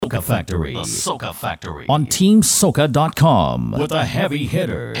Soca Factory. The Soca Factory. On TeamSoca.com. With a heavy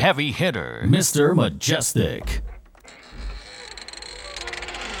hitter. Mr. Mejustik.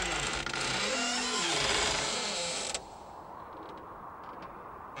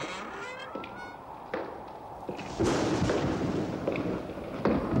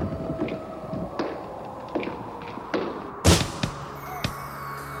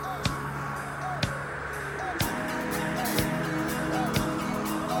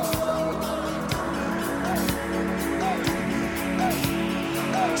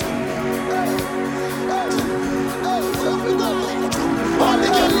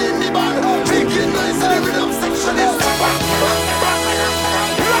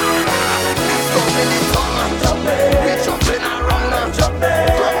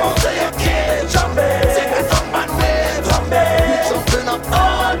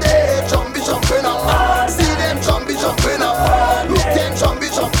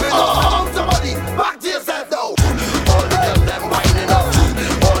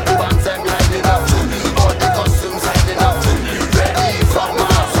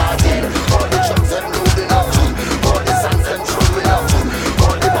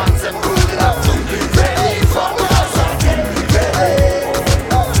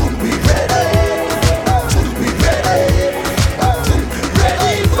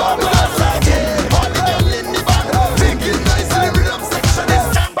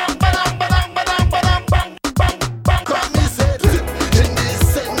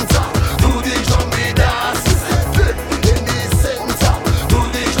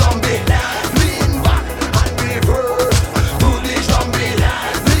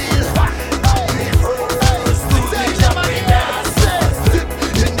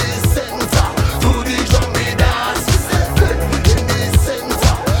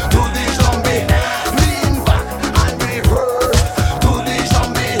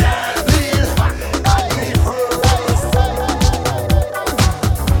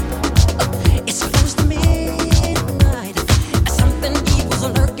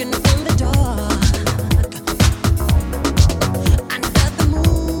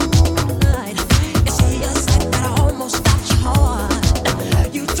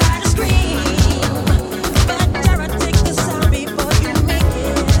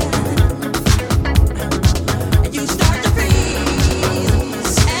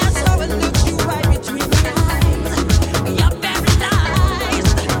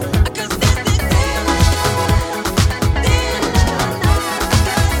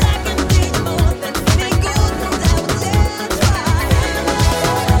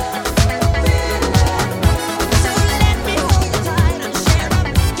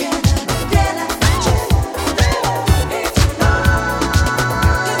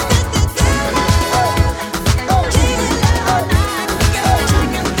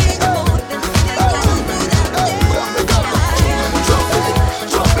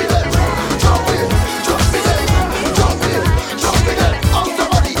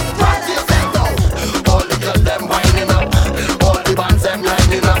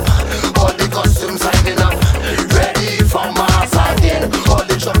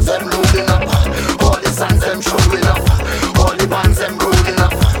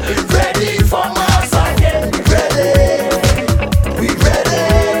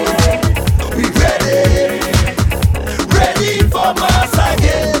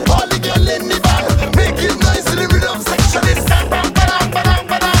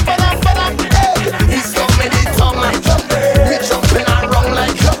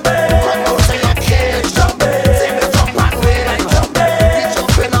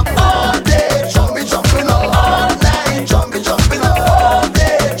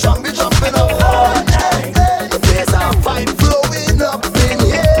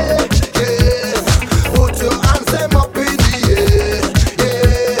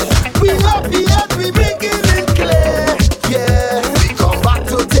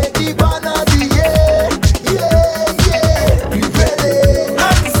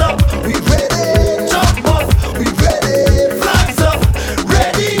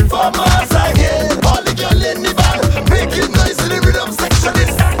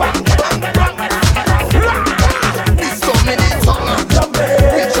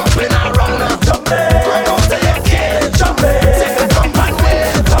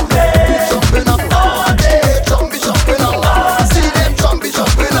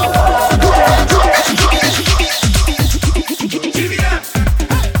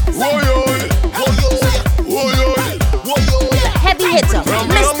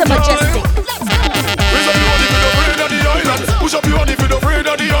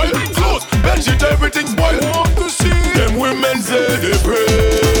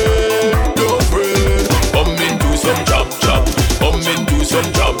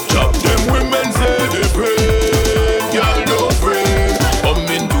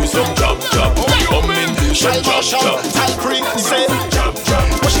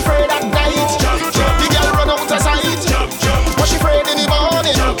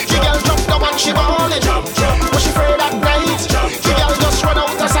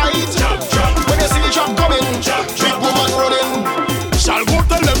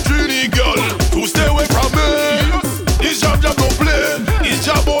 Tell them Trini girl to stay away from me. This job no play. This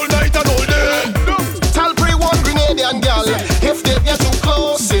job all night and all day. Tell pre-one Grenadian girl, if they get too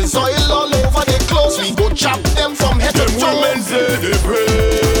close, it's oil all over their clothes. We go chop them from head to toe. Them women say they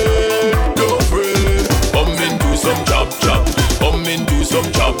pray, don't pray. Come into some chop chop. Come into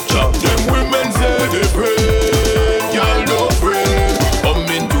some chop chop. Them women say they pray, girl don't pray. Come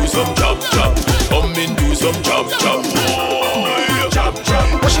into some chop chop. Come into some chop chop. Chop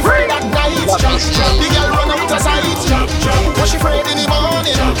chop. Was she afraid at night? The girl run out of sight. Was she afraid in the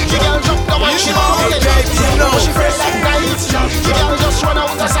morning? The girl jump down when she morning. Was she afraid at night? The girl just run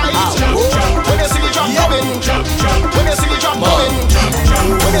out of sight. When you see the drop coming, when you see the drop coming,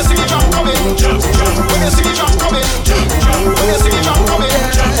 when you see the drop coming, when you see the drop coming, when you see the drop coming,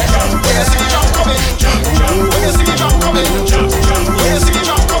 when you see the drop coming, when you see the drop coming, when you see the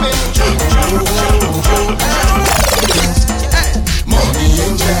drop coming. Money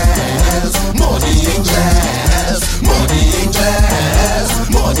in jazz, money in jazz, money in jazz,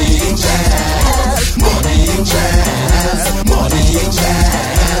 money in jazz, money in jazz, money in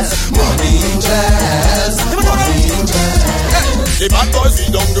jazz, money in jazz, money in jazz. The bad boys we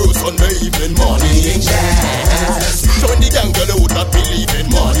don't do Sunday evening. Money in jazz. Showing the gang girl who that believe in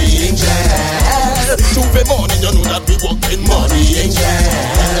Money in jazz. Tuesday morning you know that we working. Money in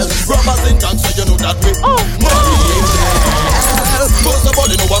jazz. Robbers in gangs so you know that we Money in jazz. First of all,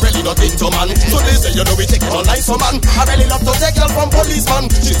 you know I really not into man. So they say you know we take it all nice, so man. I really love to take girl from policeman.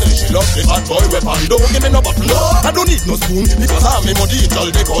 She say she love the hot boy weapon. Don't give me no bottle, no. I don't need no spoon because I'm a money it's all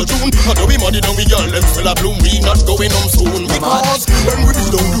they call June. How do we money down we girl them still a bloom. We not going home soon because when we reach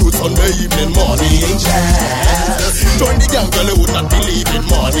down you Sunday evening. Money in jazz. Join the gang girl who would not believe in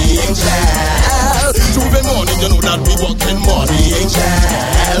Money in jazz. Tuesday morning you know that we working. Money in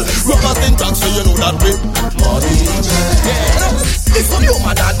jazz. Robbers in gangs so you know that we Money in jazz. It's for you,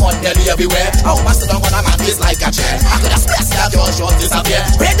 man, and one belly everywhere. I hope I sit down on a man face like a chair. I could have smashed that girl short disappear.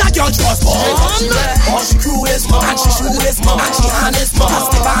 Where that girl just born? All she crew is more, and she shoe is more, and she honest more, and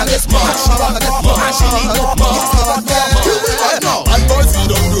Stefan is more, and she run it more, and she need no more. Yes, we got more. You will not know. And boys we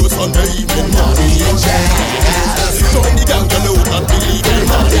don't do Sunday evening. Money in jazz. Join the gang girl who would not believe in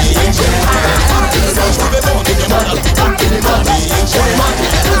Money in jazz. Tuesday morning you know that we working. Money in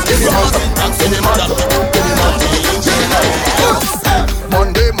jazz. Robbers in gangs so you know that we working. Money in jazz.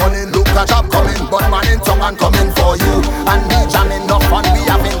 Monday morning, look a job coming, but man in tongue and coming for you. And we jamming up fun, we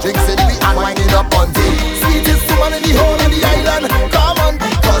having drinks and we unwinding up on tea. Sweetest woman in the whole of the island, come on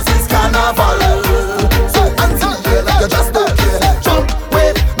because it's carnival. So hands in the air like you just don't care. Jump,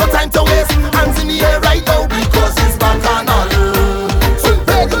 wave, no time to waste. Hands in the air right now because it's bacchanal. So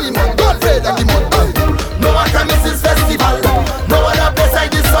pray to the moon, don't pray to the moon. No one can miss this festival. No other place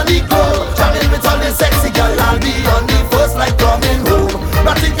like this on the globe. Jamming with all the sexy girl, I'll be on the first like coming home.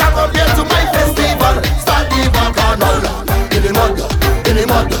 Nothing can compare to my festival. Start the bacchanal. In the mud, in the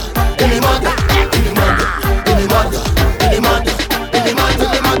mud, in the mud, in the mud, in the mud, in the mud, in the mud, in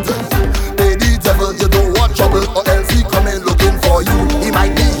the mud. Lady devil, you don't want trouble, or else he coming looking for you. He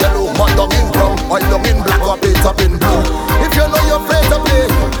might be yellow, mud down in brown, oil down in black, or paint up in blue. If you know you're afraid to play,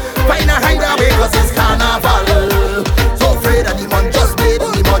 find a hideaway 'cause it's carnival. So afraid of the mud, just wait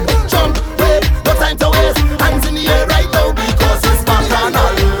in the mud. Jump, wait, no time to waste. Hands in the air right now because it's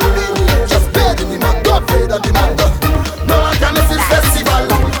bacchanal. Just wait in the mud, don't afraid of the mud. No one can miss this festival.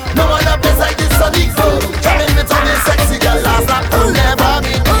 No other place like this on the globe. Jamming with all the sexy girls, last night will never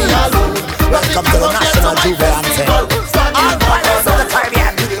be me alone. Welcome to the National Juve Anthem. All pirates of the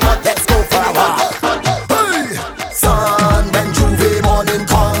Caribbean, let's go for a walk. Sun, when Juve morning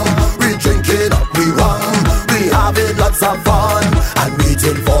come, we drinking up, we rum, we having lots of fun, and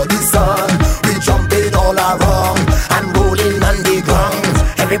waiting for the sun. We jumping all around and rolling on the ground.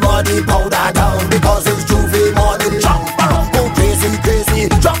 Everybody powder down because it's Juve morning. Jump around, go crazy, crazy.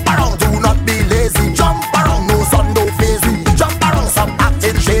 Jump around, do not be lazy. Jump around, no sun, no phasing. Jump around, some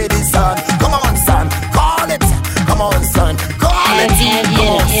acting shady sun. Come on, son, call it. Come on, son, call it. Come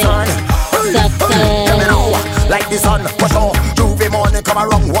on, son. Hey, me now, like the sun, for sure. Juve morning come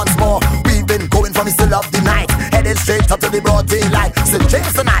around once more. We've been going from the still of the night, headed straight up to the broad daylight. St.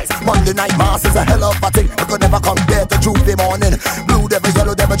 James tonight, Monday night mass is a hell of a thing. I could never compare to Juve morning. Blue devil,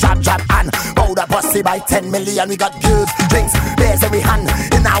 yellow devil, jab, and powder pussy by 10 million. We got girls, drinks, beers every hand.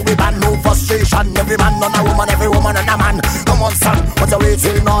 In our we band, no frustration. Every man on a woman, every woman on a man. Come on, son, what you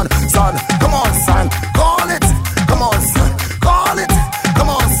waiting on, son? Come on, son, call it. Come on, son, call it. Come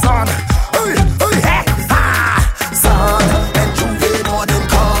on, son. Hey, hey, hey, ha, son. And Juve morning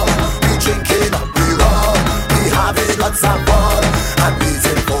come, we drinking up, we rum, we having lots of fun, and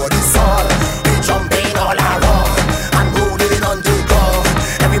waiting for the sun. We jumping all around and rolling on the ground.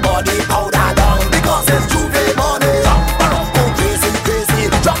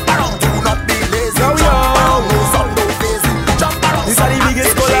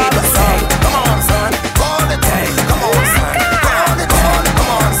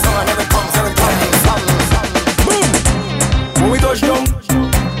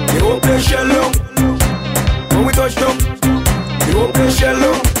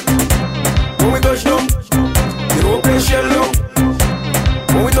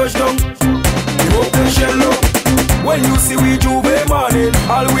 When you see we Juve morning,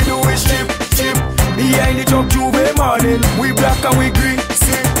 all we do is chip. Behind the truck Juve morning, we black and we green,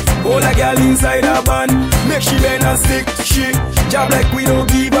 see. Hold a girl inside a band, make she bend and stick. She job like we don't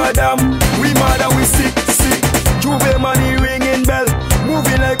give a damn. We mad and we sick. Juve money ringing bell,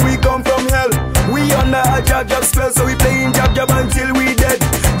 moving like we come from hell. We under a jab spell, so we playing jab until we dead.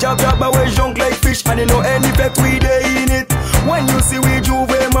 Jab away junk like fish, and you know any effect we dey in it. When you see we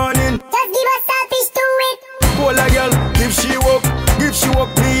Juve morning, just give us selfish to it. Hold a girl, give she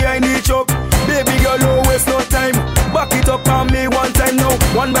walk behind the truck. Baby girl, no waste no time. Back it up on me one time now.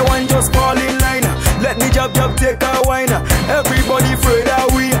 One by one, just fall in line. Let me jab take a wine. Everybody afraid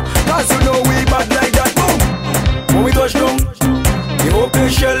that we, cause you know we bad like that. Boom. When we touch down, the open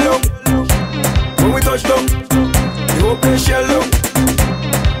shell down. When we touch down, the open shell down.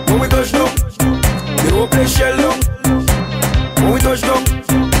 When we touch down, the open shell down. When we touch down,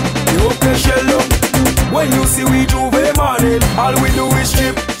 the open shell down. When you see we Juve morning, all we do is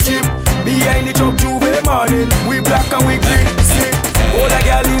chip. Behind the truck Juve morning, we black and we green, see. Hold a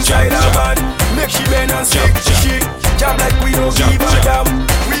girl inside a van, make she bend and stick. She jab like we don't give a damn.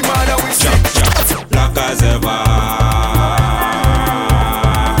 We mad and we sick. Black as ever,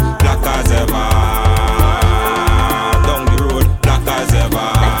 black as ever. Down the road, black as ever.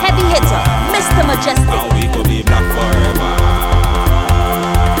 The heavy hitter, Mr. Mejustik. And we could be black forever.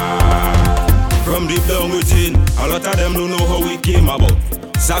 From deep down within, a lot of them don't know how we came about.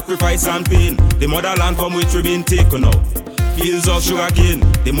 Sacrifice and pain, the motherland from which we've been taken out. Fields of sugar cane,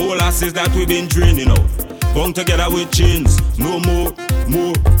 the molasses that we've been draining out. Bound together with chains, no more.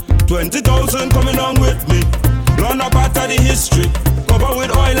 20,000 coming on with me. Blown up out of the history, covered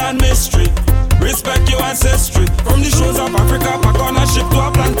with oil and mystery. Respect your ancestry. From the shores of Africa, back on a ship to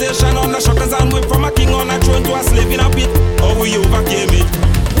a plantation, on the shutters and whip from a king on a throne to a slave in a pit. How we overcame it.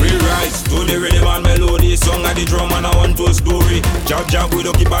 We rise to the rhythm and melody, song at the drum and I want to a story. Jab, we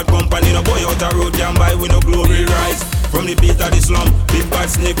don't keep bad company, no boy out the road can buy we no glory. Rise from the beat of the slum, big bad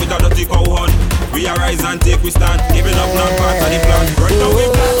snake with a dirty cow horn. We arise and take we stand, giving up not part of the plan. Right now we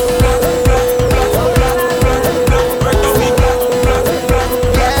black. Right now we black.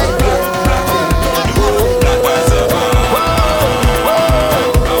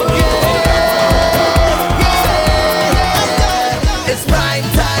 It's prime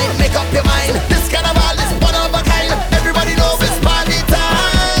time, make up your mind. This carnival is one of a kind. Everybody knows it's party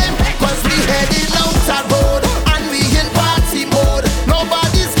time. Cause we heading out that road and we in party mode.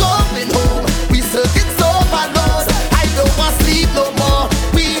 Nobody's going home, we circuit overload. I don't want sleep no more,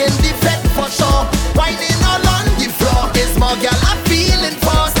 we in the bed for sure. Whining all on the floor, it's more girl I'm feeling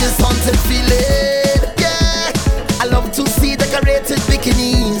fast. This haunted feeling, yeah. I love to see decorated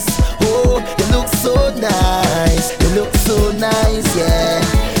bikinis. Oh, they look so nice, they look so nice, yeah.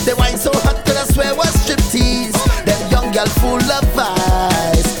 They wine so hot that I swear was striptease. Them young girl full of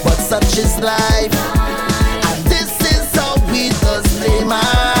vibes, but such is life. And this is how we does play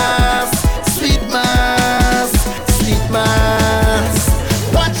mass. Sweet mass, sweet mass.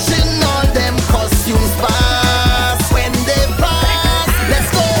 Watching all them costumes pass. When they pass, let's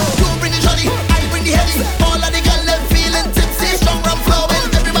go. You bring the jolly, I bring the heavy. All of the girls them feeling tipsy, strong rum flowing.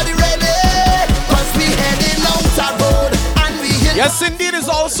 Everybody ready? Cause we heading out that road and we in. Yes, indeed, it's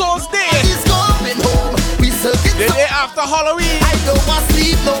All Souls Day. He's going home. We circuit The day after Halloween. I don't want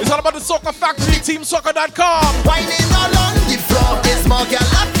sleep no. It's all about the Soca Factory, TeamSoca.com. Whining all on the floor. It's more girl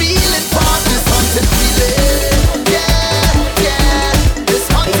I'm feeling for this haunted feeling. Yeah. This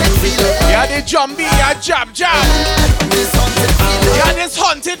haunted feeling. Yeah, the jumbie, yeah, jab. This haunted feeling. Yeah, this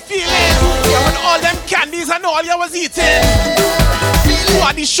haunted feeling. Yeah, with all them candies and all you was eating. Show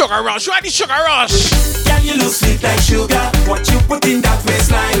her the sugar rush, show her the sugar rush. Can you look sweet like sugar? What you put in that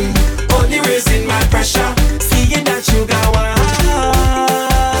waistline? Only raising my pressure. Seeing that sugar wine.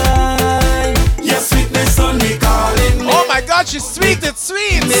 Your sweetness only calling me. Oh my God, she's sweet, it's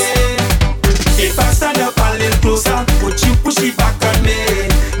sweet. If I stand up a little closer, would you push it back on me?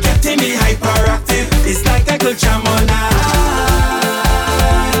 Getting me hyperactive. It's like a good jam all night.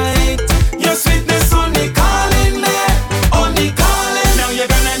 Your sweetness only calling me. Only calling. Now you're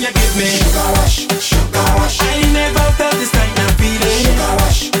gonna give me sugar rush. I never felt this kind of feeling. Sugar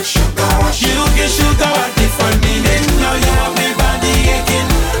rush.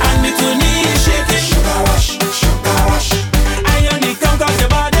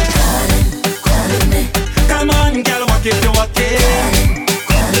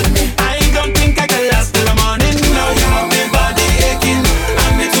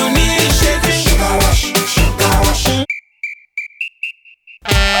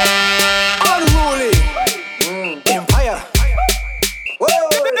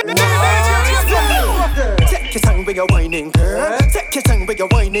 where you're whining, girl. Take your time where you're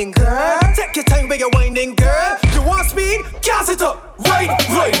whining, girl. Take your time where you're whining, girl. You want speed? Gas it up. Right.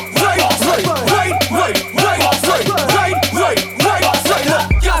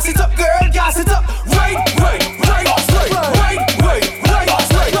 Gas it up, girl. Gas it up. Right.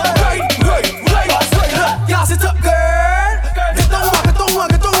 Gas it up, girl. Get down,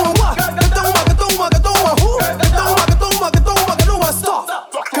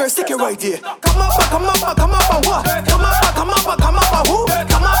 stop. Girl, stick it right there. Come up, what?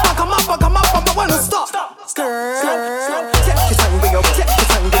 Come up, I wanna stop. Girl, take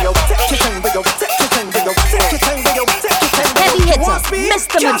your time, take your time, Heavy hitter,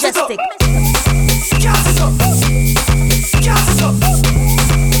 Mr. Mejustik. Gas it up.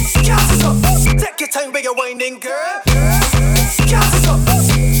 Take your time where you're winding, girl. Gas it up.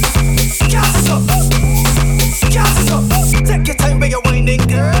 Take your time where you're winding,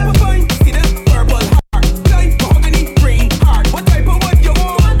 girl.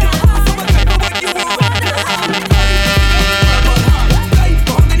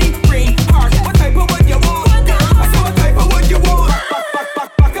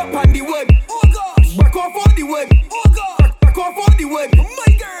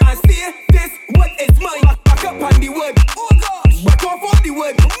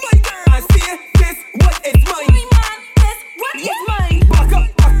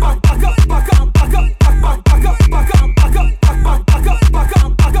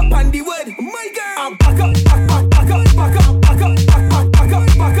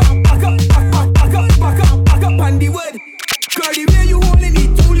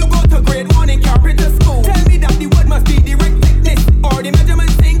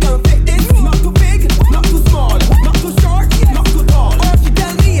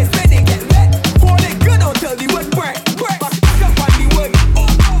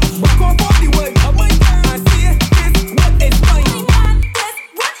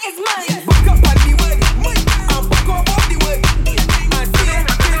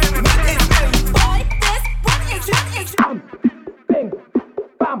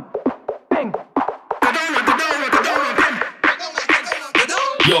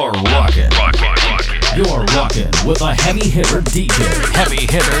 You're rocking with a heavy hitter DJ. Heavy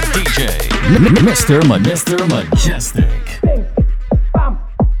hitter DJ. Mr. Mejustik.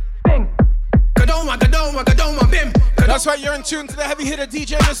 That's right, you're in tune to the heavy hitter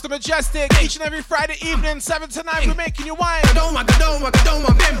DJ, Mr. Mejustik. Each and every Friday evening, 7 to 9, we're making you wine.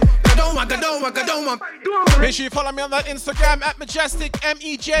 Make sure you follow me on that Instagram at Mejustik,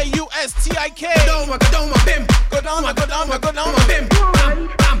 Mejustik. Go down.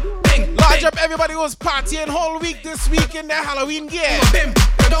 Large up everybody who's partying whole week this week in their Halloween gear.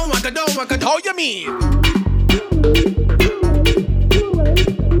 How you mean?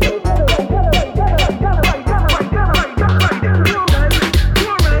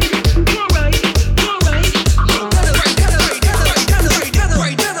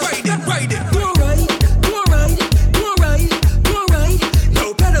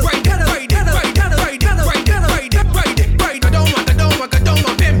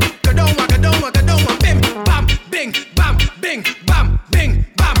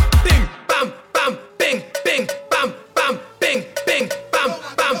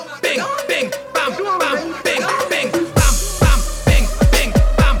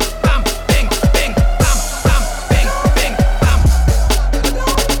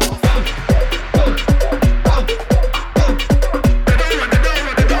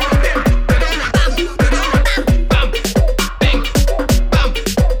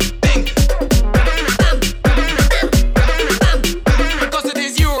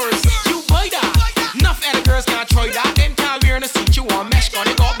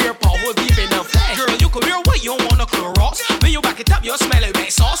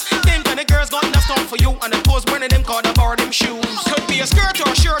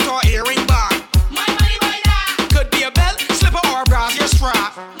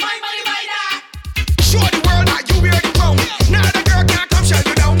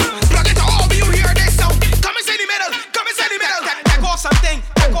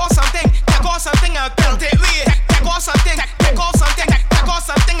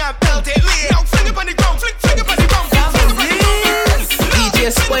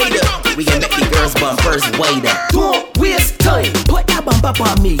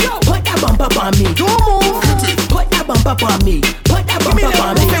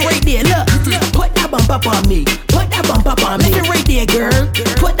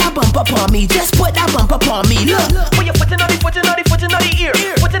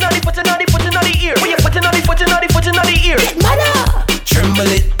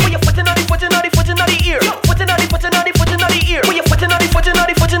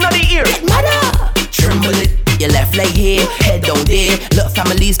 Left leg here, head down there. Look,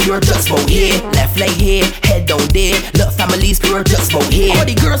 family's pure just about here. Left leg here, head down there. Look, family's pure just about here. All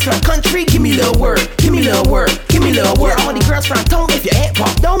the girls from country, give me a little word. Give me a little word. Give me a little word. All the girls from town, if you ain't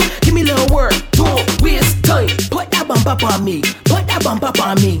pop down, give me a little word. Don't waste time. Put that bump up on me. Put that bump up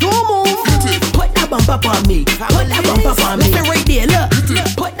on me. Don't move. Put that bump up on me. Put that bump up on me. Left it right there, look.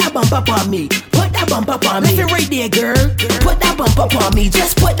 Put that bump up on me. Put that bump up on me. Left it right there, girl. Put that bump up on me.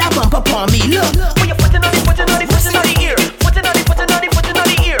 Just put that bump up on me. Look. When you're putting on the, putting on the, putting on the ear. Putting on the, putting on the, putting on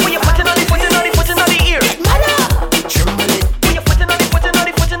the ear. When you're putting on the, putting on the, putting on the ear. Mother. Tremble it. When you're putting on the, putting on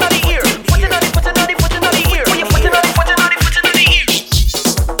the, putting on the ear. Putting on the, putting on the, putting on the ear. When you're putting on the, putting on the, putting on the ear.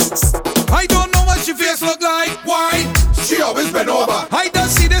 I don't know what she face look like. Why? She always been over. I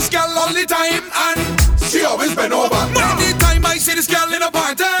just see this girl all the time and she always been over. Anytime I see this girl in a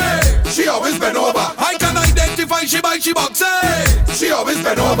party, she always been over. I can identify she by she boxy. She always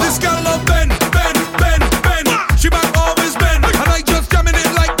been over. This girl love bend. She back always bend, and I just jamming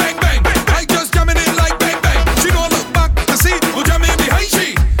it like bang bang. I just jamming it like bang bang. She don't look back to see who jamming behind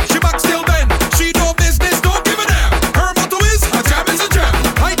she. She back still bend. She no business, don't give a damn. Her motto is a jam is a jam.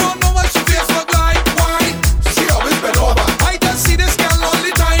 I don't know what she face look like. Why? She always been over. I just see this girl all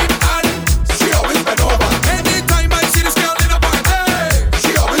the time and she always been over. Anytime I see this girl in a party,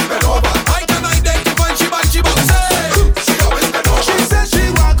 she always been over. I can identify she by she boxy. She always been over. She says she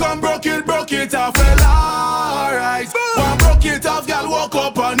walk on broke it off, well alright. One broke it off, girl, walk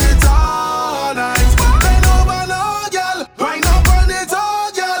up on it all night. Bend over now, girl, wind up on it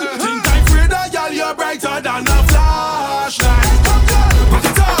all, girl. Think I'm free that, girl, you're brighter than a flashlight. Come, girl, rock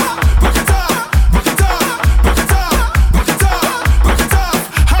it up, rock it up, rock it up, rock it up, rock it up, rock it up.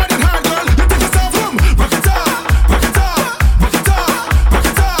 Hard and hard, girl, you take yourself home. Rock it up, rock it up, rock it up, rock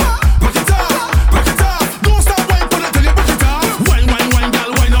it up, rock it up, rock it up. Don't stop wine for that till you rock it up. Wine,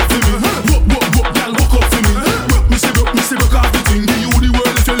 girl, wine up for me. Walk, girl, walk up for me. Me say rock off the thing. Do you the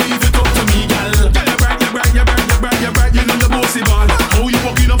world if you leave it up to me, girl. Girl, you bright, you know you're bossy ball. How you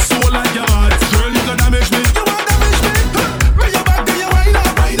walking up so like you're mad? Girl, you gonna damage me. You want damage me? Bring your back, then you wind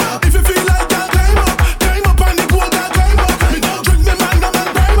up. If you feel like that, climb up on the pole, girl, climb up. Me don't drink me man, no man,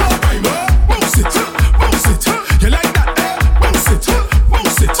 climb up. Bounce it. You like that, eh? Bounce it.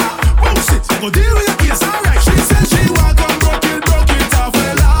 I go deal with your case, alright. She said she walk on broke it off,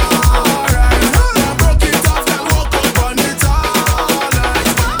 well alright. Broke it off, girl, walk up on it all night.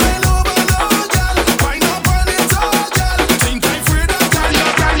 Bend over now, girl, wind up on it all, girl. Think I'm free that, girl.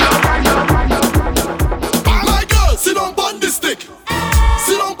 My girl, sit on the stick.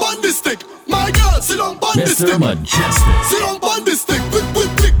 Sit on the stick. My girl, sit on the stick. Mr. Mejustik. Sit on the stick.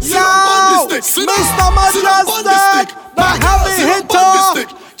 Quick. Sit Yo, on the stick. Mr. Mejustik, the heavy hitter. Wicked.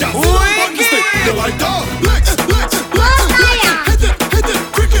 You like that? Flex. Hit it,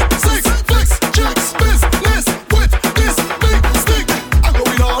 cricket, six, flex, checks, business with this big stick. I'm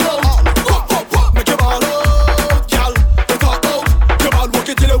going all out. Pop, make your ball out, y'all. Look out, come on, walk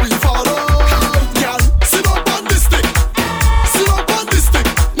it till we fall out, y'all. Sit on the stick. Sit on the stick.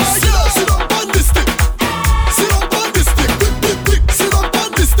 My girl, sit on the stick. Sit on the stick. Quick. Sit on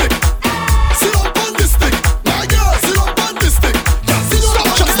the stick. Sit on the stick. My girl, sit on the stick.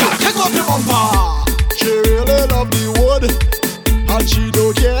 Take off your bumper. She really love the wood, and she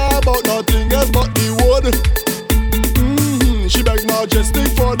don't care about nothing else but the wood. She beg Mejustik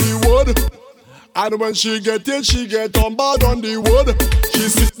for the wood, and when she get it, she get on bad on the wood. She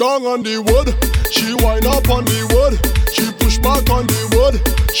sit down on the wood, she wind up on the wood, she push back on the wood,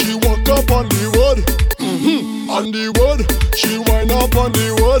 she walk up on the wood. On the wood, she wind up on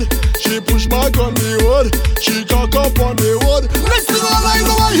the wood, she push back on the wood, she cock up on the wood. Listen all I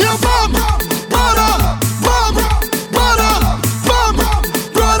know I hear from brother.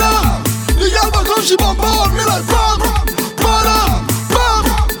 The girl back up, she bump on me like brother.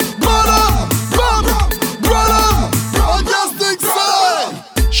 Mejustik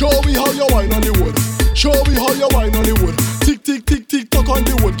say, show me how you wine on the wood. Show me how you wine on the wood. Tick, tock on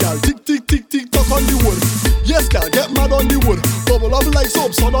the wood, girl. Tick, tock on the wood. Yes, girl, get mad on the wood. Bubble up like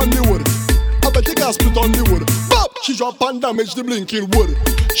soap, sun on the wood. I bet the gas split on the wood. Bop! She drop and damage the blinking wood.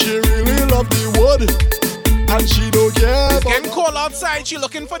 She really love the wood, and she don't care. It's getting cold outside. She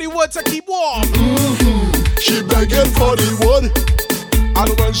looking for the wood to keep warm. She begging for the wood, and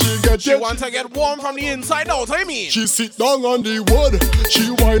when she get she want to get warm from the inside out, I mean. She sit down on the wood,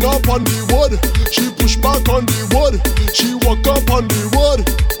 she wind up on the wood, she push back on the wood, she walk up on the wood.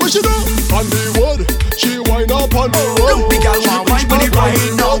 What she do? On the wood, she wind up on the wood. Look, the girl want wine with it right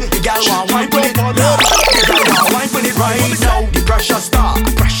now. The girl want wine with it. The girl want wine with it right now. The pressure start.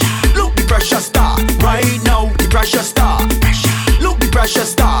 Look, the pressure start right now. The pressure start. Look, the pressure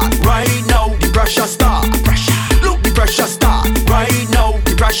start right now. The pressure start.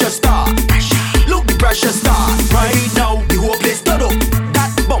 start. Look the pressure start. Right now, the whole place done up. That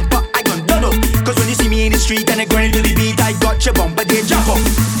bumper I gon' done up. Cause when you see me in the street and I grind to the beat, I got your bumper, they jump up.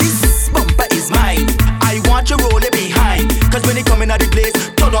 This bumper is mine. I want you roll it behind. Cause when they come in at the place,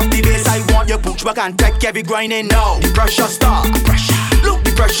 turn up the bass. I want your push back and take every grinding now. The pressure start. Look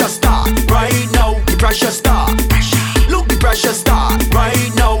the pressure start. Right now, the pressure start. Look the pressure start.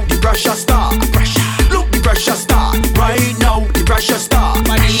 Right now, the pressure start. Look the pressure start. Right now, the pressure start.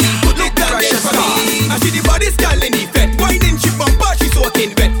 Put it down there for me. I see the body's girl in the vet. Winding she bumper, she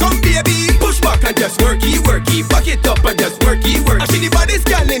soaking wet. Come baby, push back and just worky, worky. Back it up and just worky, worky. I see the body's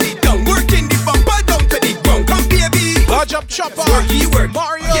girl in it down. Working the bumper down to the ground. Come baby, large up chopper. Worky, work.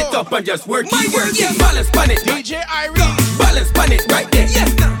 Mario. Get up and just worky, worky. Balance pan it. DJ Irie. Balance pan it right there. Yeah.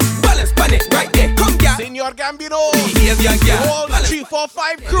 Balance pan it right there. Come girl. Senor Gambino. Behavior girl. All 3, 4,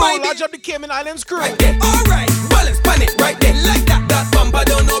 5 crew. Large up the Cayman Islands crew. Right there. Alright. Balance pan it right there. Like that. That bumper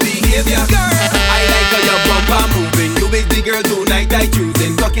don't know behavior. Girl. I like how your bumper moving. You is the girl tonight I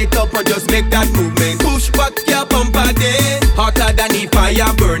choosing. Tuck it up and just make that movement. Push back your bumper there. Hotter than the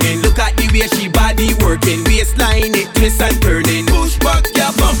fire burning. Look at the way she body working. Waistline it twist and turning. Push back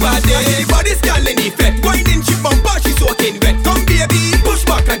your bumper there. I see the body's girl in effect. Winding she bumper, she soaking wet. Come baby, push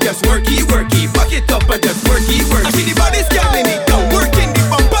back and just worky, worky. Back it up and just worky, worky. I see the body's girl in it down. Working the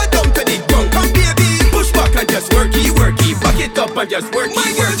bumper down to the ground. Come baby, push back and just worky, worky. Back it up and just worky,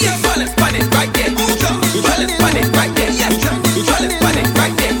 worky. Balance pan it right there. Balance pan it right there. Balance pan it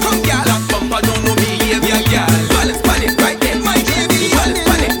right there. Come girl, that bumper don't know behavior, girl. Balance pan it right there. My baby, balance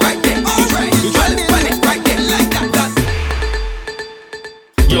pan it right there. Alright, balance pan it right there. Like that.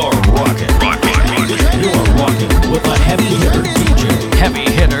 You're rocking. You're rocking with a heavy hitter DJ. Heavy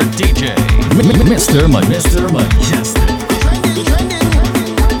hitter DJ. Mr. Majestic.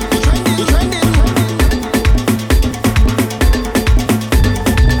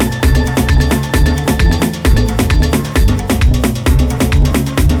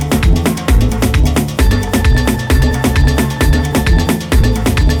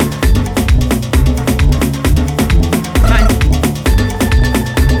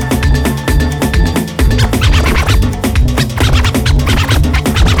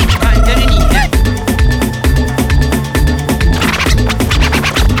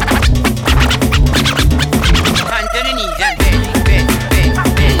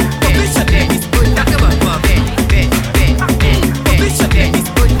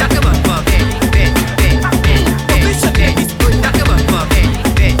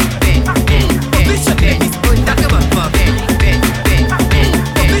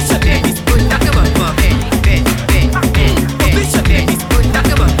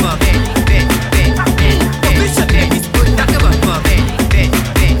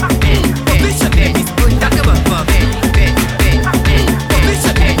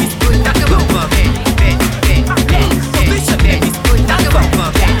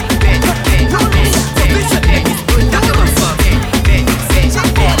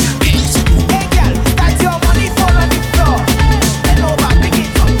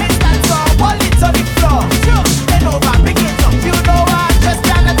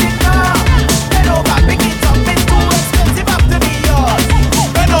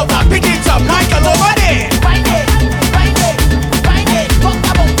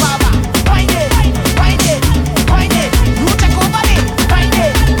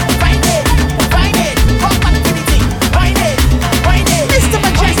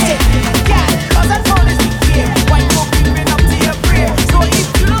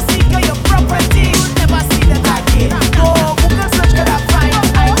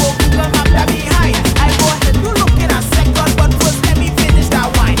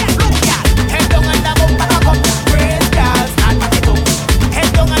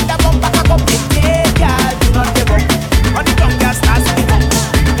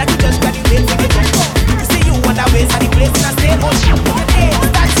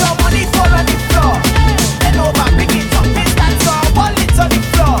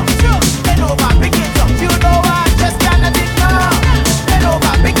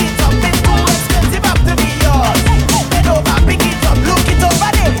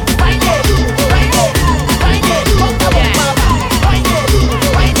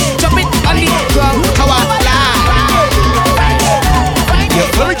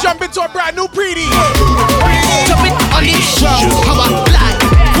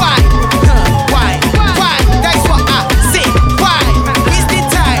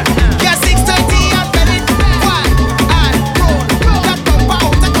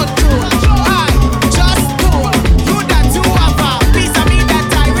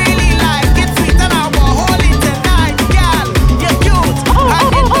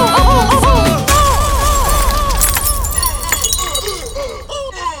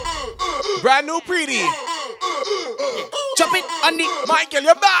 Brand new pretty. Chop it on the Michael,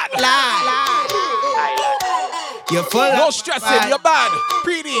 you're bad. You're full no of stressing, bad. you're bad.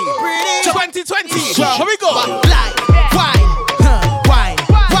 Pretty. 2020. Here we go. Wine.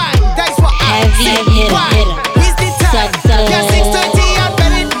 That's what Heavy hitter. Is the time? Yeah, 6:30 and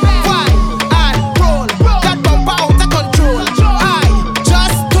better. Wine and roll. That bumper out of control. I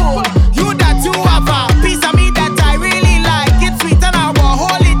just told you that you have a piece of me that I really like. It's sweet and I will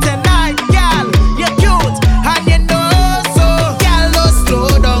hold it tonight, girl. You're cute and you know so. Girl, don't slow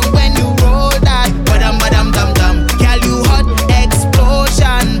down when you roll that. Badam badam dum dum. Girl, you hot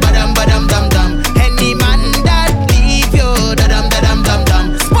explosion. Badam badam dum dum. Any man that leave you, dadam dadam dum dum.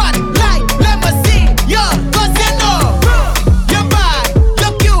 Spotlight, let me see you, 'cause you know you're bad,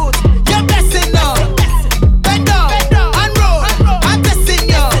 you're cute, you're blessing now. Bend down and roll, I'm testing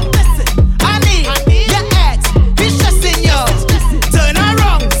you. I need your ex, he's stressing you. Turn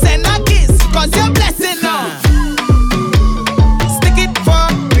around, send a kiss, 'cause you're blessing now. Stick it for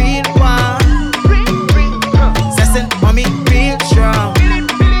real one. Session, mommy, real strong.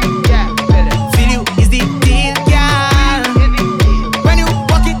 Feel you is the deal, girl. When you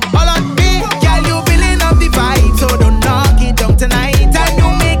walk it all on me, girl, you feeling up the vibe, so don't knock it down tonight. And you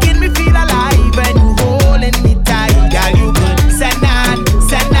making me feel alive, and you holding me tight, girl. You could send on,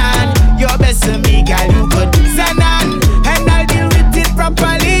 your best to me, girl. You could send on, and I'll deal with it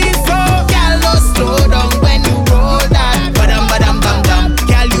properly. So, girl, don't slow down when you roll that. Badam badam dum dum,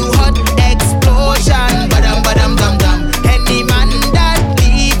 girl, you hot explosion. Badam badam dum dum, any man that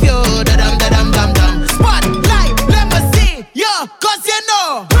leave you, dadam dadam dum dum. Spotlight, let me see you, 'cause you know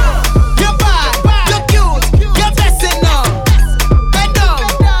you're bad, you're cute, you're blessing now. Bend down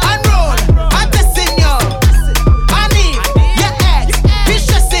and roll, I'm testing you. I need your ex, he's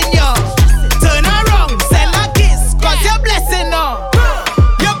stressing you. Turn around, send a kiss, 'cause you're blessing now.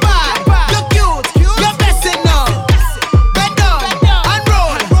 You're bad, you're cute, you're blessing now. Bend down and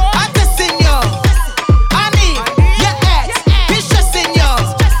roll, I'm testing you. I need your ex, he's stressing you.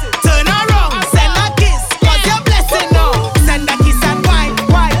 Turn around, send a kiss, 'cause you're blessing now. Send a kiss and wine.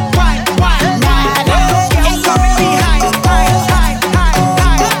 Hey, come behind, high.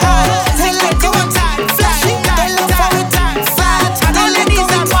 Take it to one time, flash it, they look for it, fat. And all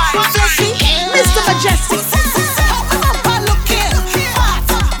ladies are wine, flashy, Mr. Majestic.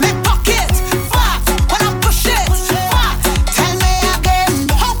 me pocket, fat. When I push it, fat. Tell me again,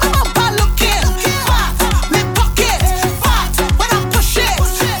 how come I'm not looking, fat? Me pocket, fat. When I push it,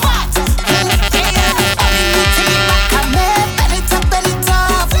 fat. Bend it up, bend it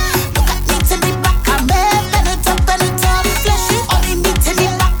up. Look at me to me back, I'm bend it up. Flesh it, only me to me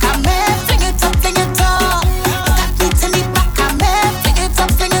back, I'm fling it up. Look at me to me back, I'm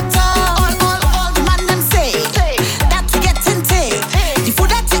fling it up. All the man them say that we getting take. The food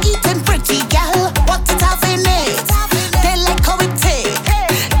that you eating pretty, girl, what it have in it? They like how it take,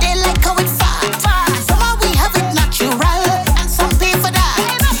 they like how it fat. Some we have it natural, and some pay for that.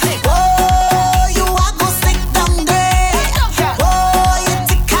 Oh, you are go stick down there. Oh, you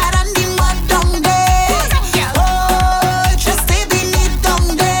thicker than the mud down there. Oh, just stay beneath down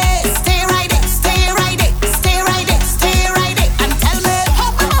there. Stay right it, and tell me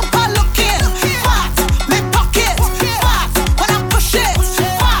how come I'm not looking fat? Me pocket fat. When I push it,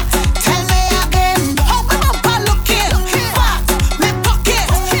 fat. Tell me again, how come I'm not looking fat? Me pocket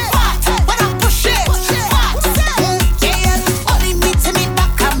fat. When I push it, fat. Yeah, only me to me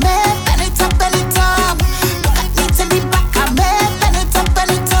back, I'm bend it up. Look at me to me back, I'm bend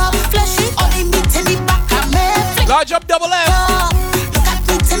it up. Fleshy, only me to me back, I'm fling Large up, double M. Look at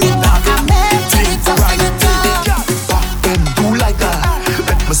me to me back, I'm fling it up. Then do like that.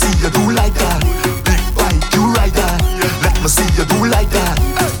 Let me see you do like that. Big bike, you ride that. Let me see you do like that.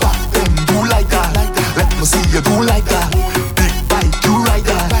 Then do like that. Let me see you do like that. Big bike, you ride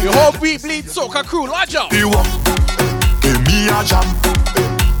that. Your whole beat bleed soca crew, large up. You walk, give me a jam.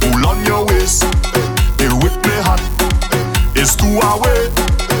 Pull on your waist. You whip me hot. It's 2 away.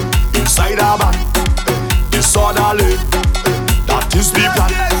 Inside a van. It's orderly. That is the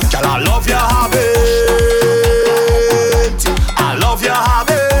plan. Girl, I love your habit. I love your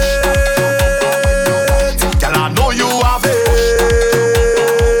habit. Girl, I know you have it.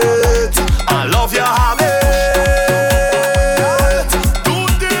 I love your habit. Do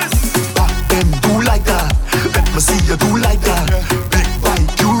this. Then do like that. Let me see you do like that. Big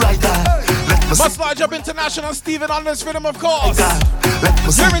bike, you ride that. Let me see Must large up international Steven on this rhythm, of course. that. Let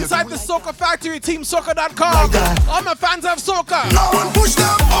me see You're you inside do the Soca Factory, teamsoca.com. Like that. All my fans of Soca. Now and push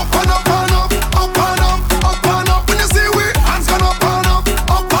them up and up and up, up and up, up and up. When you see we hands gone up and up,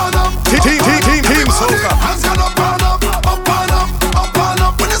 up and up. Team Soca. Hands gone up and up, up and up, up and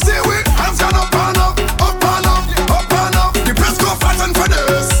up. When you see we hands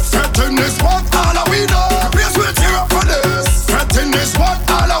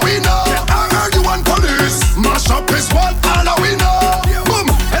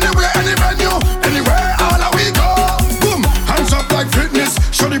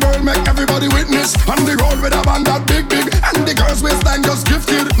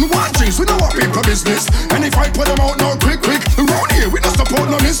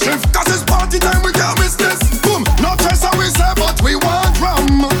mischief. Cause it's party time, we can't miss this. Boom, no stress how we say, but we want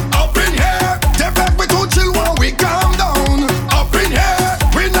rum. Up in here, they back we too chill while we calm down. Up in here,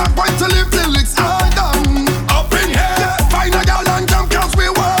 we not going to live till it's all done. Up in here, find a girl and jump cause we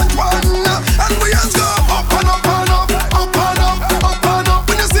want one. And we hands go up and up and up, up and up, up and up.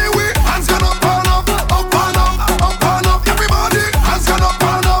 When you see we hands gone up and up, up and up, up and up. Everybody hands gone up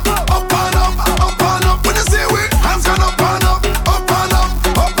and up, up and up, up and up. When you see we hands gone up and up, up and up,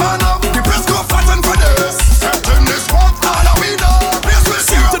 up and up. The press go flatten for this. Setting this what all we know. Please we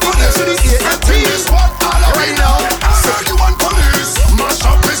see up for this. Setting this what all we know. 31 police mash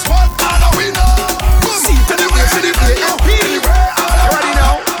up this what all we know. See to the way to the ALP. Already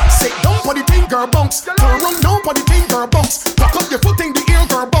now. Say don't put the thing girl bounce. Turn around don't put the thing girl bounce. Back up your foot in the air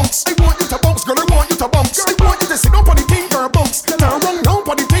girl bounce. I want you to bounce girl I want you to bounce. I want you to say don't put the thing girl bounce. Turn around don't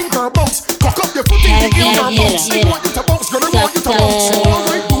put the thing girl bounce. Back up your foot in the air girl bounce. I want you to bounce girl I want you to bounce.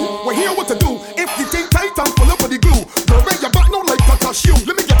 Alright boo, we're here what to do. If the thing tight and full up with the glue, girl bend your back now like a shoe.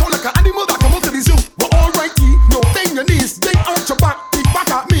 Let me get on like an animal that come out to the zoo. We're alrighty, no bend your knees, then out your back, kick back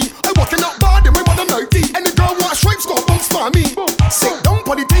at me. I walking out bad in my mother nighty, and the girl want stripes go bounce for me. Say don't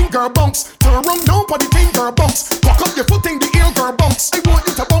put the thing girl bounce. Turn around don't put the thing girl bounce. Back up your foot in the air girl bounce. I want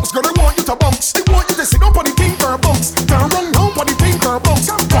you to bounce girl I want you to bounce. I want you to say don't put the thing girl bounce. Turn around don't put the thing girl bounce.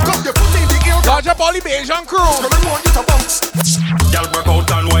 Back up your foot in the air girl Charge up all the Bayesian crew. girl I want you to bounce. Y'all work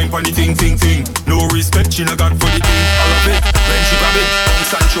out and wine for the thing. No respect, she no got for the thing. I love it when she grab it,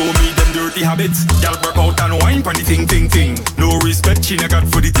 bounce and show me them dirty habits. Y'all work out and wine for the thing. No respect, she no got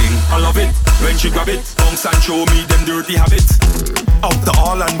for the thing. I love it when she grab it, bounce and show me them dirty habits. Out the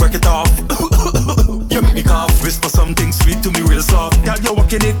all and work it off. You make me cough, whisper something sweet to me real soft. Y'all you're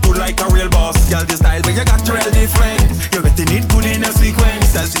walking it good like a real boss. Y'all the style when you got real different. You're getting it good in a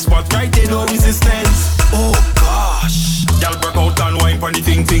sequence. That's the spot right there, no resistance. Oh gosh. Y'all work out and wine for the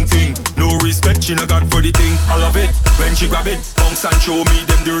thing. No respect, she no got for the thing. I love it when she grab it, bounce and show me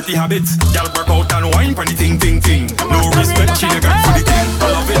them dirty habits. Y'all work out and wine for the thing. No respect, she no got for the thing. I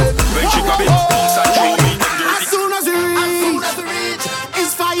love it when she grab it, bounce and show me them dirty. As soon as we reach,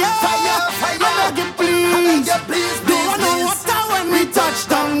 it's fire, fire, fire. I beg you please, don't want no water when we touch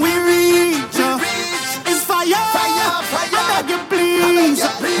down. We reach, it's fire, fire, fire. I beg you please,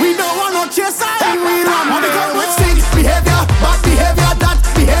 we don't want no chaser. We run. What we come with stink behavior, bad behavior, that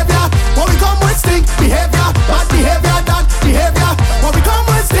behavior. What we come with stink behavior, bad behavior, that behavior. What we come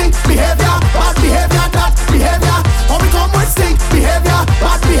with stink behavior, bad behavior, that behavior. What we come with stink behavior,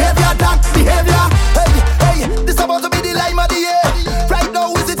 bad behavior, that behavior. Hey, this about to be the lime of the year. Right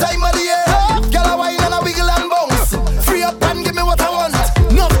now is the time of the year. Girl a wine and a wiggle and bounce. Free up and give me what I want.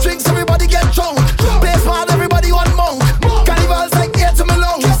 Enough drinks, everybody get drunk. Play smart, everybody want monk. Carnival's like air to my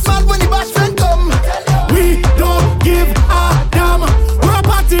lungs. Mad when the bash friend come. We don't give a damn. We're a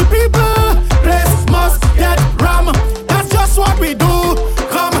party people. Place must get ram. That's just what we do.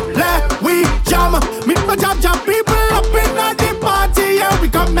 Come let we jam. Meet my jam people up in the party. Yeah, we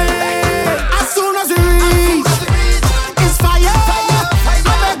come in. As soon as we reach, it's fire. I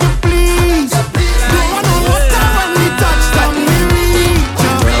beg you please. Don't want no water when we touch down. We reach,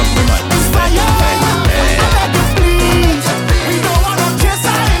 it's fire. I beg you please. We don't want no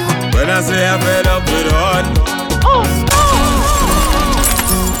chaser. When I say I'm fed up with hard.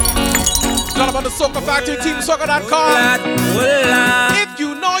 It's all about the Soca Factory, TeamSoca.com. If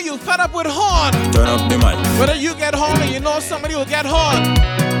you know you're fed up with horn, Turn up the mic. whether you get horn or you know somebody will get horn,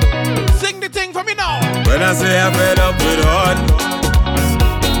 sing the thing for me now. When I say I'm fed up with hard,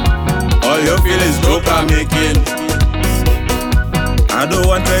 all you feel is joke I'm making. I don't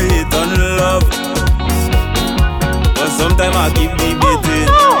want to hate on love, but sometimes I keep debating.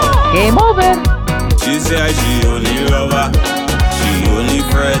 Game over. She say she only lover, she only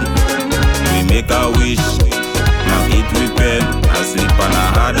friend. We make a wish, now eat with pen. I sleep and I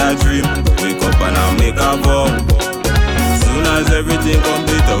had a dream, wake up and I make a vow. Soon as everything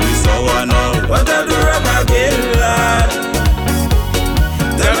complete, we saw one now. What I do wrong again, lad?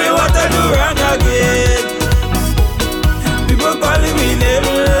 Tell me what I do wrong again. People calling me name,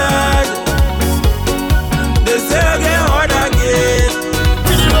 lad. They say I get hard again.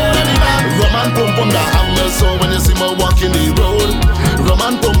 Rum and pum pum the hammer, so when you see me walking the road. Rum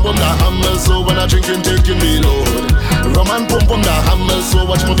and pum pum the hammer, so when I drinking taking me load. Rum and pum pum the hammer, so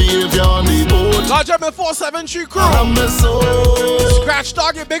watch my behavior on the boat. Large up in 473 crew. Hammer so Scratch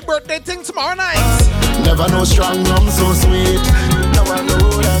dog, your big birthday thing tomorrow night. never know strong rum so sweet. Now I know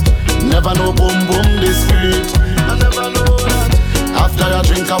that. Never know boom boom this sweet. I never know that. After I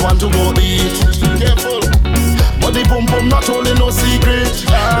drink I want to go eat. Careful. But the boom boom not only no secret.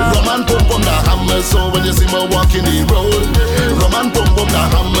 Rum and pum pum the hammer, so when you see me walking the road. Rum and pum pum the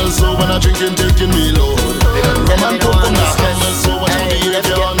hammer, so when I drinking taking me load. Rum and pum pum the hammer, so when you need if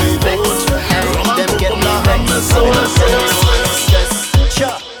you're on the boat. Rum and pum pum the hammer, so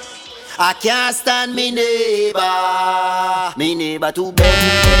I can't stand me neighbor too bad, me neighbor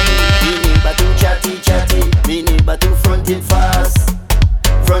too chatty, me neighbor too fronted fast.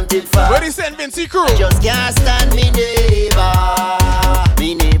 Where they send Vincy Crew? I just can't stand me neighbor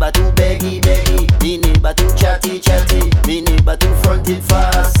too beggy, me neighbor too chatty, me neighbor too fronted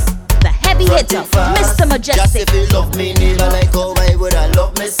fast. The heavy hitter, Mr. Mejustik. Just if you love me neighbor like how I would I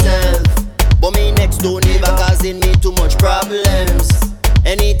love myself. But me next door neighbor causing me too much problems.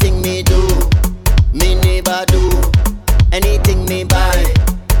 Anything me do, me neighbor do. Anything me buy,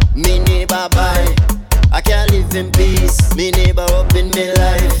 me neighbor buy. I can't live in peace, me neighbor up in me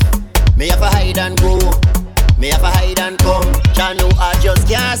life. Me have to hide and go, me have to hide and come. Jah know I just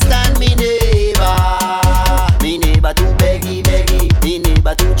can't stand me neighbor. Me neighbor too beggy, me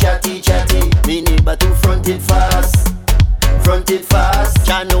neighbor too chatty, me neighbor too fronted fast.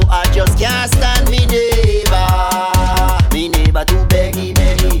 Jah know I just can't stand me neighbor. Me neighbor too beggy,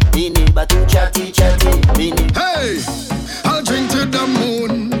 me neighbor too chatty, me neighbor. Hey, I'll drink to the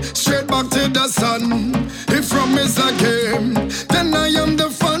moon, straight back to the sun. If rum is a game, then I am the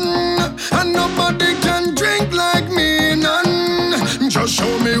fun. And nobody can drink like me, none. Just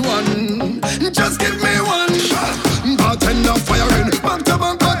show me one, just give me one shot. Bartender firing, back to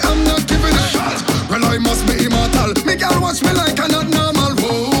back, but I'm not giving a shot. Well, I must be immortal, me girl watch me like I'm not normal.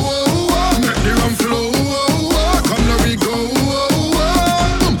 Whoa, whoa, whoa, make the rum flow. Whoa, whoa, come let me go. Whoa,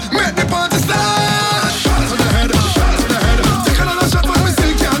 whoa, make the party start. Shot to the head, shot to the head. Take another shot, but we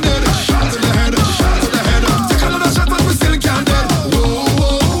still can't dead. Shot to the head, shot to the head. Take another shot, but we still can't dead. Whoa,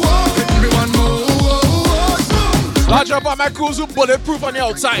 whoa, whoa, hit me one more. Whoa, whoa. Large up on my crews who bulletproof on the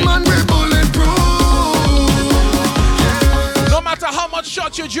outside. Man, we bulletproof. No matter how much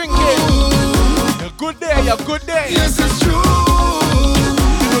shot you're drinking, you're good there, you're good there. Yes, it's true.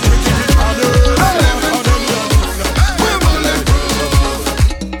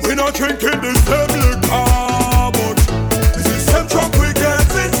 We're not drinking the same liquor, but it's the same truck we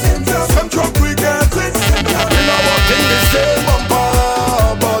get it. Same truck we get it. We're not walking the same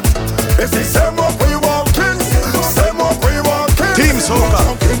bumper, but it's the same walk we walking. Same walk we walking. Team Soca.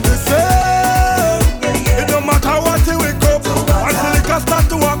 Walking the same. It don't matter what you wake up until it can start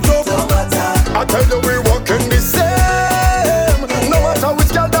to walk up. I tell you we walking the same. No matter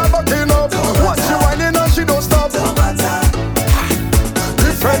which girl that backing up, what she whining and she don't stop.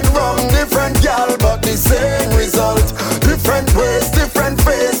 Different rum, different girl, but the same result. Different ways, different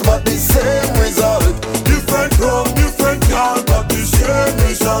face, but the same result. Different rum, different girl, but the same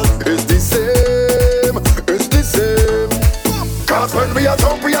result. It's the same, it's the same. Cause when we a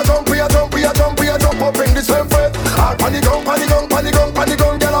jump, we a jump, we a jump, we a jump, we a jump up in the same way. All panic on, panic on, panic on, panic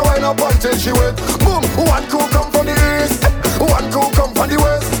on. Girl a wind up until she wet. Boom, one crew come from the east, one crew come from the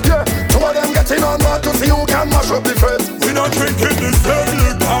west. Yeah, two of them getting on mad to see who can mash up the fest. We're not drinking the same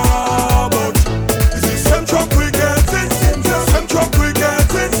liquor, but it's the same truck we get it. Same truck we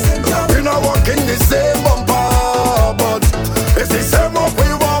get it. We're not walking the same bumper, but it's the same walk we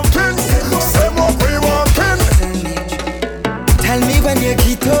walking. Same walk we walking. Tell me when you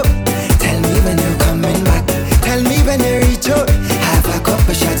get up. Tell me when you're coming back. Tell me when you reach out. Have a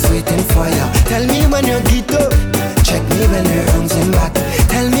couple shots waiting for you. Tell me when you get up. Check me when you're bouncing back.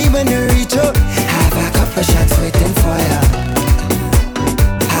 Tell me when you reach out. Have a couple shots waiting for you.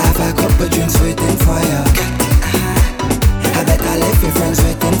 Have a couple drinks waiting for you. I bet I left your friends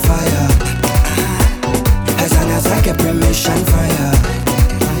waiting for you. As long as I get permission for you.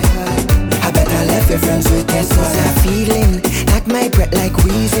 I bet I left your friends waiting for you. I'm feeling like my breath like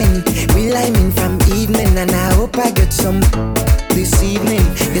wheezing. Real I'm in from evening, and I hope I get some this evening.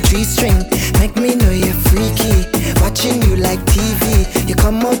 The 3-string make me know you're freaky. Watching you like TV. You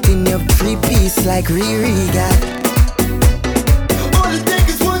come out in your 3-piece like Riri got. All it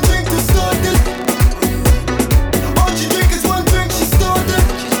takes is one drink to start it. All you drink is one drink, she started.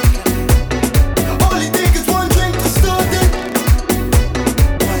 All it takes is one drink to start it.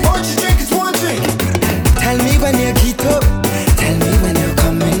 All you drink is one drink. Tell me when you get up. Tell me when you're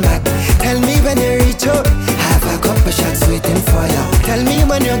coming back. Tell me when you reach up. Have a couple shots waiting for you. Tell me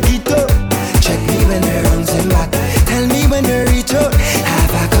when you get up. Check me when you're bouncing back. Tell me when you reach up.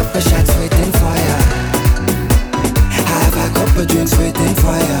 Have a couple shots waiting for you. Have a couple drinks waiting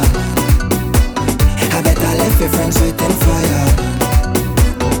for you. I bet I left your friends waiting for you.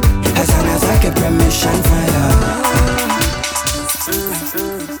 As long as I get permission for you.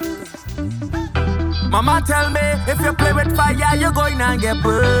 Mama tell me if you play with fire, you're going to get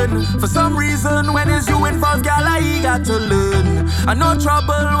burned. For some reason, when it's you involved, girl, I got to learn. I know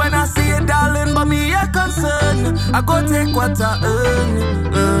trouble when I see it, darling, but me a concern. I go take what I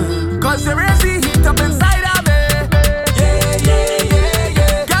earn. Cause there is the heat up inside of me. Yeah, yeah, yeah,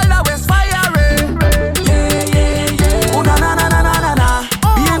 yeah. Girl, always firing. Yeah, yeah, yeah. Oh, na, na, na, na, na, na.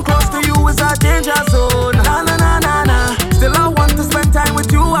 Being close to you is a danger zone. Na, na, na, na, na. Still, I want to spend time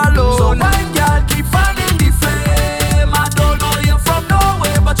with you alone. So, my girl, keep fanning the flame. I don't know you from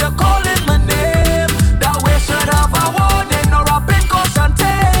nowhere, but you're calling my name. That way should have a warning or a pin caution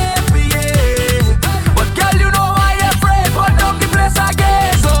tape, yeah. But girl, you know I am afraid. Put down the place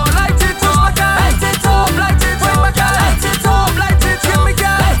again. So light it up, light it up, light it up, light it up, light it, give me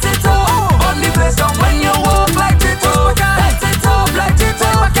girl, light it up. On the place down when you walk, light it up, light it up, light it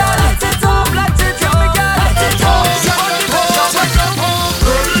up, light it up, light it, give me girl, light it up. On the place down when you walk.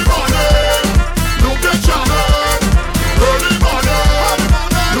 Early morning, look the jamming. Early morning,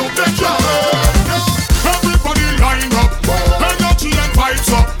 look the jamming. Everybody line up, energy and vibes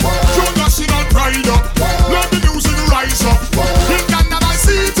up. Show national pride up, let the music rise up. In Carnival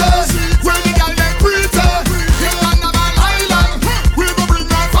City, where the girl them pretty. In Carnival Island, we go bring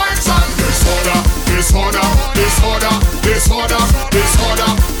our vibes on. Disorder, disorder, disorder, disorder, disorder,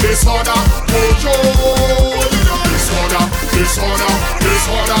 disorder. Oh yo. Disorder, disorder,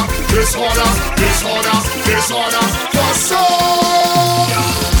 disorder, disorder, disorder, disorder. For so.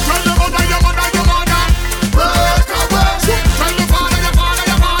 Tell your mother, your mother, your mother, break away. Tell your father, your father,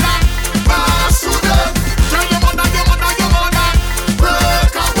 your father, pass to them. Tell your mother, your mother, your mother,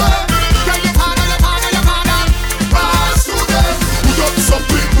 break away. Tell your father, your father, your father, pass to them. Put up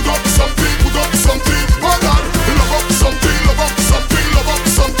something, put up something, put up something. Hold on, love up something, love up something, love up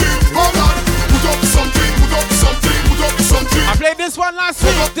something. Hold on, put up something, put up something, put up something. I played this one last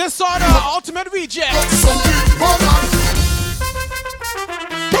week. Disorder, Ultimate Reject.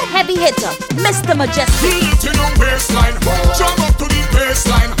 Heavy hitter, Mr. Mejustik. Beat in your waistline, jump up to the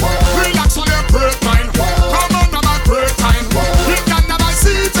baseline. Relax on your break time. Come on, I'm a break time. In Carnival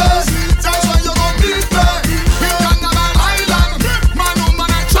City, that's where you gon' meet me. In Carnival Island, man, woman,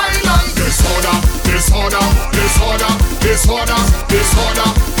 and Thailand. Disorder, disorder, disorder, disorder, disorder,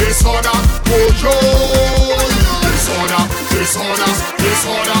 disorder. Oh yo. Disorder, disorder,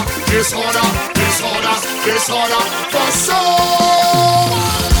 disorder, disorder, disorder, disorder. For so.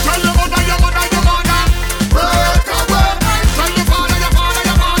 Tell your mother, your mother, your mother, break away. Tell your father, your father,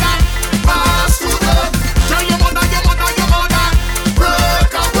 your father, pass to them. Tell your mother, your mother, your mother,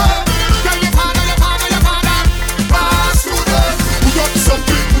 break away. Tell your father, your father, your father, pass to them. Put up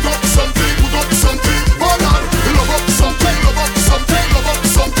something, put up something, put up something. Hold on, love up something, love up something, love up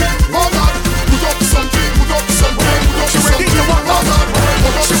something. Hold on, put up something, put up something, put up something. Hold on,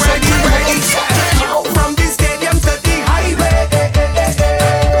 put up something, put up something. From the stadium to the highway.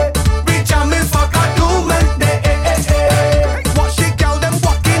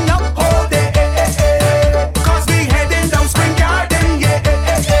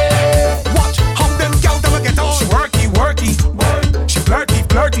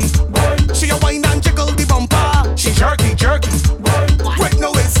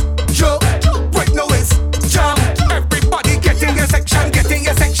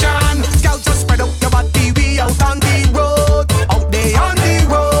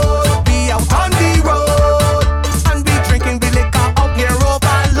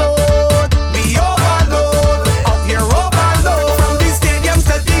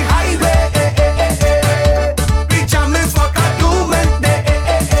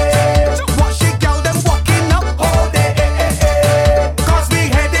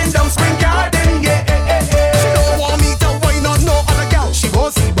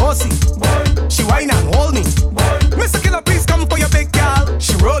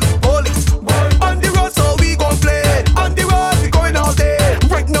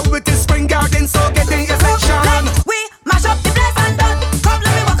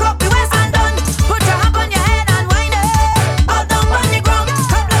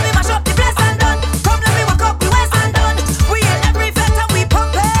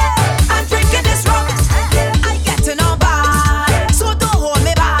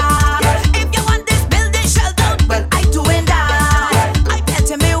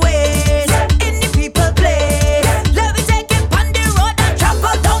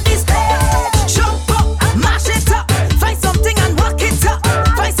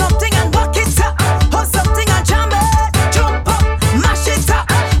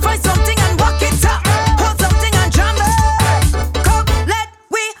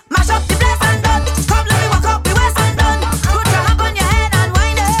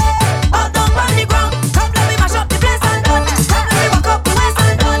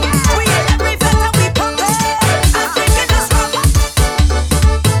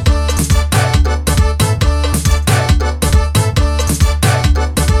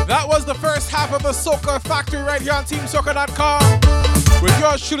 live here on TeamSoca.com with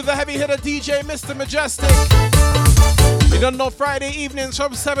yours truly, the heavy hitter DJ, Mr. Mejustik. You don't know, Friday evenings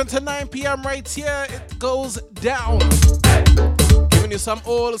from 7 to 9 p.m. right here, it goes down. Giving you some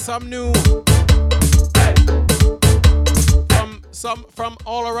old, some new, from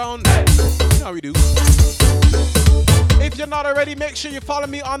all around. You know how we do. If you're not already, make sure you follow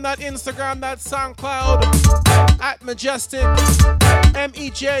me on that Instagram, that SoundCloud, at Mejustik,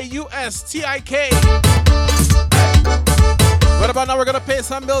 Mejustik. Right about now, we're gonna pay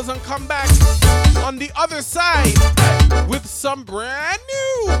some bills and come back on the other side with some brand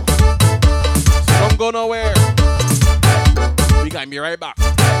new. So don't go nowhere. We got me right back.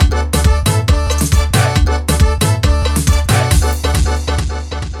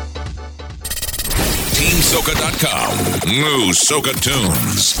 TeamSoca.com. New Soca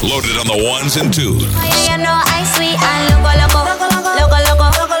tunes. Loaded on the ones and twos. You know I sweet and loco.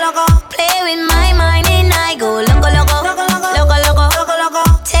 Play with my mind and I go loco.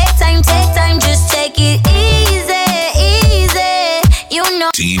 Take time, just take it easy. You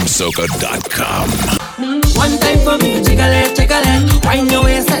know. TeamSoca.com. One time for me, jiggle it. Wind your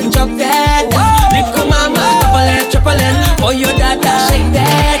waist and drop that. Little mama, triple it. For your dada, shake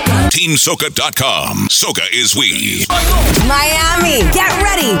that. TeamSoca.com. Soca is we. Miami, get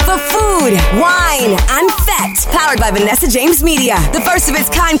ready for food, wine, and fete. Powered by Vanessa James Media. The first of its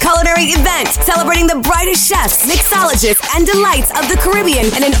kind culinary event celebrating the brightest chefs, mixologists, and delights of the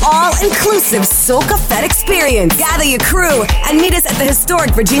Caribbean in an all-inclusive Soca Fete experience. Gather your crew and meet us at the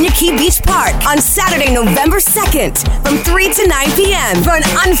historic Virginia Key Beach Park on Saturday, November 2nd from 3 to 9 p.m. for an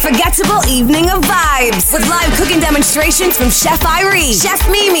unforgettable evening of vibes. With live cooking demonstrations from Chef Irene, Chef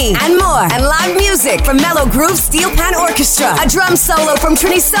Mimi, and more. And live music from Mellow Groove Steel Pan Orchestra, a drum solo from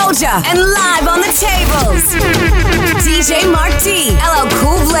Trini Soldier, and live on the tables, DJ Mark D, LL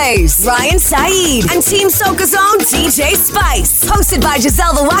Cool Blaze, Ryan Saeed, and Team Soca's own DJ Spice. Hosted by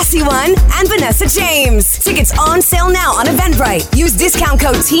Giselle the Wassy One and Vanessa James. Tickets on sale now on Eventbrite. Use discount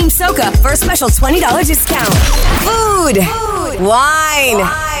code Team Soca for a special $20 discount. Food, wine,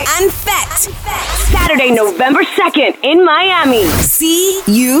 and fete. Saturday, November 2nd in Miami. See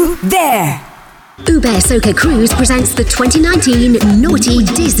you there. Uber Soca Cruise presents the 2019 Naughty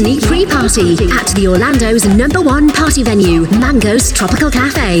Disney Pre-Party at the Orlando's #1 party venue, Mango's Tropical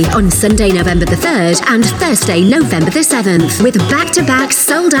Cafe, on Sunday, November the 3rd and Thursday, November the 7th. With back-to-back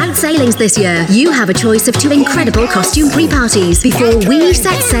sold-out sailings this year, you have a choice of 2 incredible costume pre-parties before we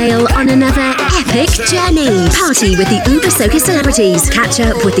set sail on another epic journey. Party with the Uber Soca celebrities. Catch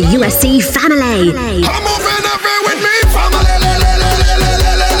up with the USC family. Come over with me, family.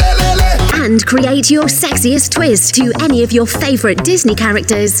 And create your sexiest twist to any of your favourite Disney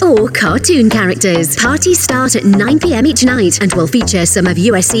characters or cartoon characters. Parties start at 9 p.m. each night and will feature some of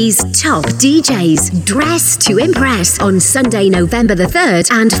USC's top DJs. Dress to impress on Sunday, November the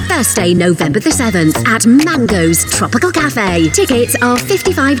 3rd and Thursday, November the 7th at Mango's Tropical Cafe. Tickets are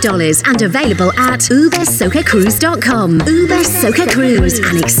 $55 and available at ubersocacruise.com. Uber Soca Cruise,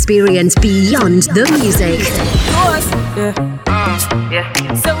 an experience beyond the music.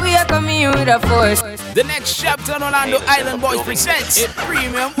 So we are coming here with a force. The next chapter on Orlando Island Boys presents a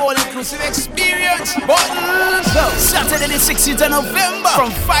premium all-inclusive experience. So, Saturday the 16th of November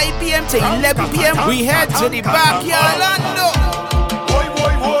from 5 p.m. to 11 p.m. we head to the backyard Orlando.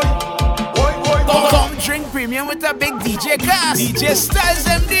 Come drink premium with a big DJ cast. DJ Styles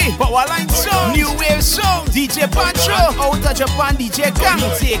MD, Powerline Song, New Wave Song, DJ Pancho, Out of Japan DJ Gang.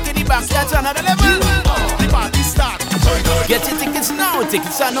 Taking the backyard to another level. The party starts. Get your tickets now.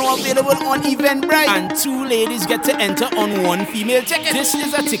 Tickets are now available on Eventbrite, and 2 ladies get to enter on 1 female ticket. This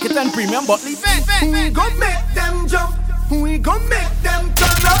is a ticket and premium bottle event. We gon' make them jump. We gon' make them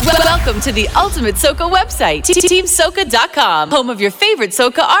turn up. Welcome to the ultimate Soca website, TeamSoca.com, home of your favorite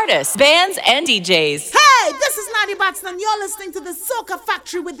Soca artists, bands, and DJs. Hey, this is Nadi Batson, and you're listening to the Soca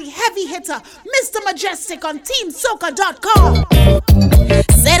Factory with the heavy hitter, Mr. Mejustik on TeamSoca.com.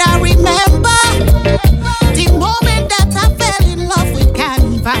 Said I remember the moment that I fell in love with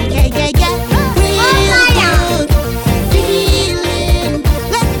Carnival. Yeah. Real good feeling.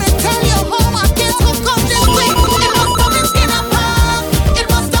 Let me tell you how I get hooked up this way. It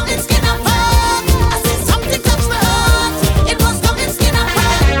was done in Skinner Park. I see something touch my heart. It was done in Skinner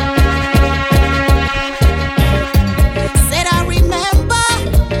Park. Said I remember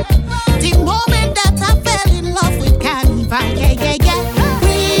the moment that I fell in love with Carnival. Yeah.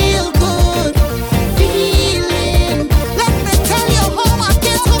 Real good.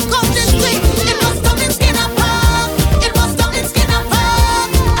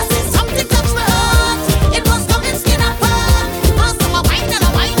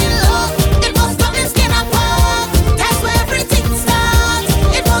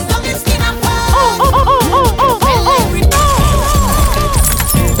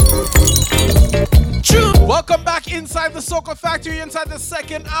 inside the Soca Factory, inside the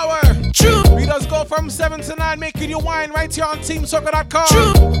second hour. We just go from 7 to 9, making you wine right here on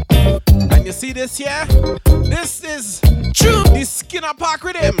TeamSoca.com. And you see this here? This is the Skinner Park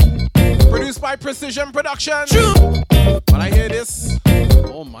Rhythm, produced by Precision Productions. When I hear this,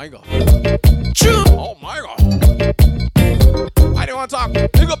 oh my God. Oh my God. I don't want to talk.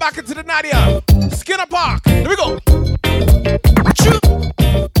 We go back into the Nadia. Skinner Park. Here we go.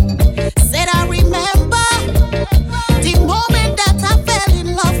 Said I remember the moment that I fell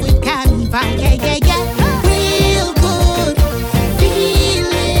in love with Carnival. Yeah, yeah, yeah. Real good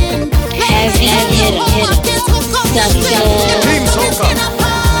feeling. Heavy hitter. Team Soca.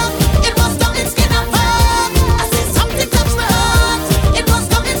 It was done in Skinner Park. I said something touched my heart. It was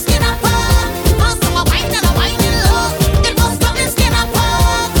done in Skinner Park. First of a wine and a whining love. It was done in Skinner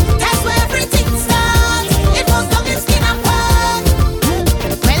Park. That's where everything starts. It was done in Skinner Park.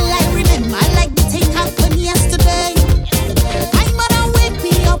 Well, I remember like the thing happened yesterday. My mother wake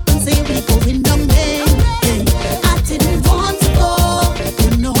me up and say we going down there. I didn't want to go.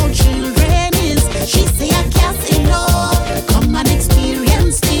 You know how children is. She say I can't say no. Come and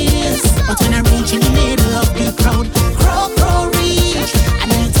experience this. But when I reach in the middle of the crowd, crow reach.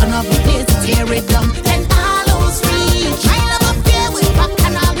 And he turn up the place to tear it down. Then Allos reach. My love up there with back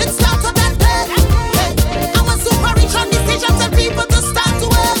and all. It started that day. I was super rich on the stage. I tell people to start to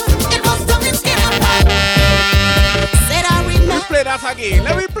work. It was done in Skinner Park. Said I remember. Let's play that again.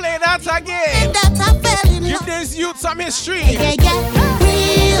 Let me play that again. That I fell in Give love. this youth some history. Yeah, yeah.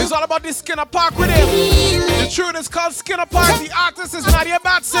 Real. It's all about the Skinner Park with him. The tune is called Skinner Park. The artist is Nadia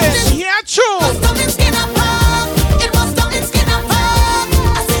Batson. Yeah, true. It was done in Skinner Park. It was done in Skinner Park.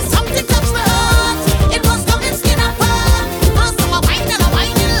 I said something touched my heart. It was done in Skinner Park. First of a wine and a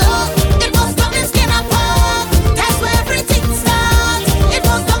whining love. It was done in Skinner Park. That's where everything starts. It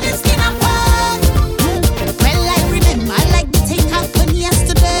was done in Skinner Park. Well, I remember like the thing happened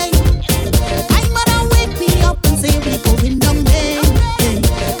yesterday. My mother wake me up and say we going down there.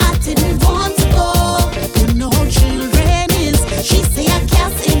 I didn't want to go. You know how children is. She say I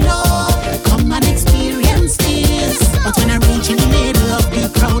can't say no. Come and experience this. But when I reach in the middle of the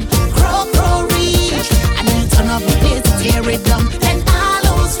crowd, crow reach. And he turn up the place to tear it down. Then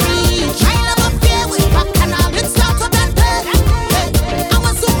Allos reach. My love up there with back and all. It started that day. I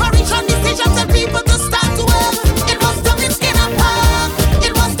was super rich on the stage. I tell people to start to work. It was done in Skinner Park.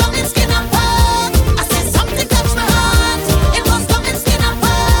 It was done in Skinner Park. I said something touched my heart. It was done in Skinner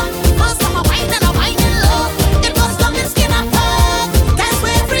Park. First time I wine and a whining love. It was done in Skinner Park. That's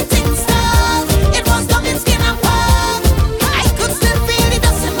where everything starts. It was done in Skinner Park. I could still feel the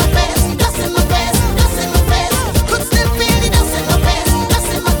dust in my face, dust in my face, dust in my face. Could still feel the dust in my face,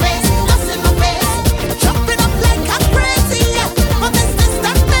 dust in my face, dust in my face. Jumping up like I'm crazy, yeah. But it's this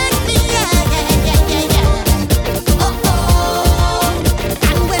that make me, yeah. Oh.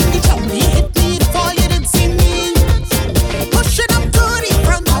 And when the jump hit me, before you didn't see me. Pushing up to the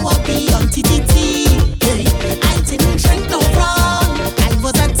front, I will be on TTT. I didn't drink no rum. I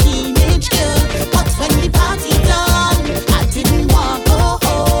was a teenage girl, but when the party done, I didn't want to go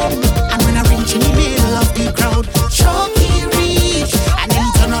home. And when I reach in the middle of the crowd, Chucky reach, and then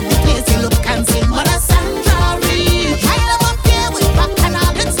he turn up the place, he look and say, Mother Sandra reach. I love up there with back and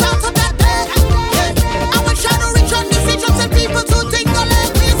all. It started that day. I wish I don't reach on the stage and tell people to think of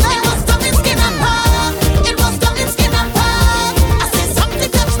like me. Say it was done in Skinner Park. It was done in Skinner Park. I said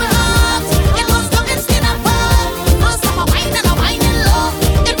something touched my heart. It was done in Skinner Park. First time I wine and a whining love.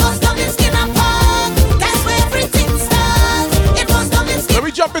 It was done in Skinner Park. That's where everything starts. It was done in Skinner Let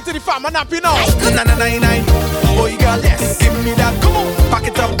me jump into the farm and happy now. 999. Boy, girl, yes. Give me that. Come on. Back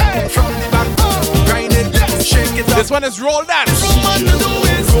it up. From the back. Grind it. Shake it up. This one is roll dance. What to do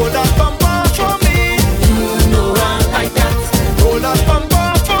is roll that bumper for me. You know I like that. Roll that bumper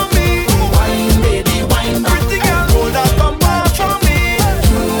for me. Wine, baby, wine. Pretty girl, roll that bumper for me.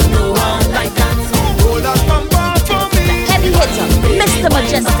 You know I like that. Roll that bumper for me. Heavy hitter, Mr.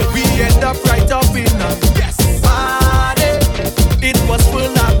 Majestic. We end up right up in a party. It was full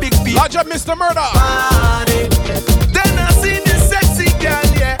of big people. Lodge up, Mr. Murder. Party. Then I see this sexy girl,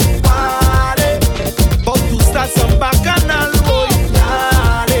 yeah. Party. About to start some bacchanal, boy.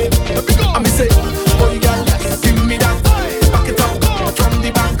 Party.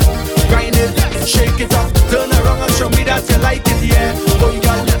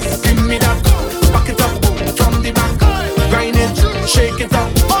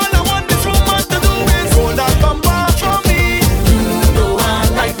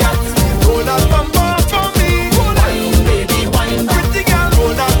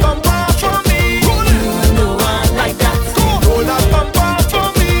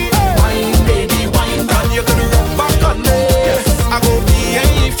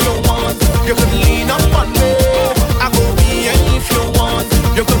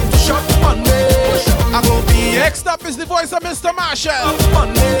 girl.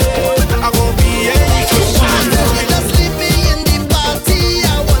 Monday, I go be a Just leave me in the party. I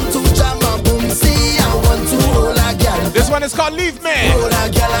want to jam a boom, see. I want to hold a girl. This one is called Leave Me. Hold a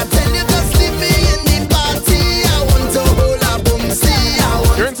girl, I tell you, just leave me in the party. I want to hold a boom, see. I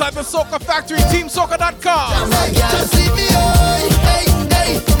want. You're inside the Soca Factory, TeamSoca.com. Just leave me, oh, hey,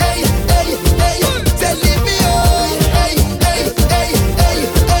 hey, hey, hey, hey. Tell leave me, oh, hey, hey, hey, hey,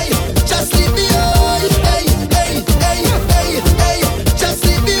 hey. Just leave me, oh, hey, hey, hey, hey, hey. Just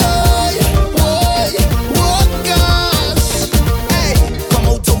leave me, oh, gosh. Hey, come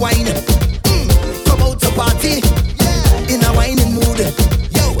out to wine, come out to party, in a whining mood.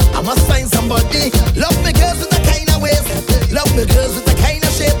 Yo, I must find somebody. Love me girls with the kind of ways, love me girls with the kind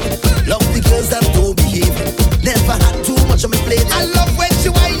of shape, love the girls that don't behave. Never had too much on my plate. I love when she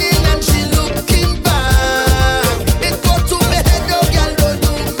whining and she looking back. It go to me head, no girl, don't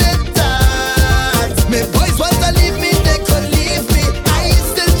do me that. My boys want to leave me, they could leave me. I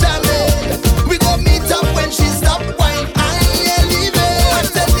still jamming. We go meet up when she stop whine. I ain't leaving. I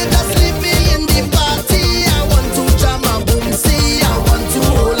tell you, just leave me in the party. I want to jam a boom, see. I want to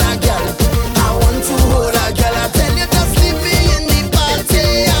hold a girl. I want to hold a girl. I tell you, just leave me in the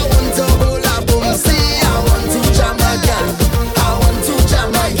party. I want to hold a boom, see. I want to jam a girl. I want to jam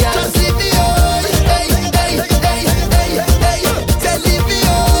a girl. Just leave me, oh, hey, hey, hey, hey, hey. Just leave me,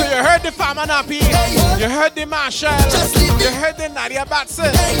 oh. So you heard the Farmer Nappy, you heard the Marshall, you heard the Nadia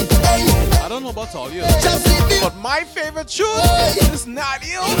Batson. I don't know about all you, but my favorite tune is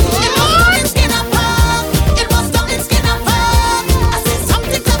Nadia.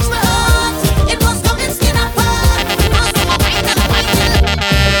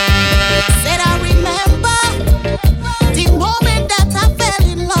 Said I remember the moment that I fell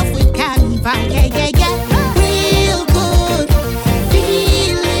in love with Carnival. Yeah. Real good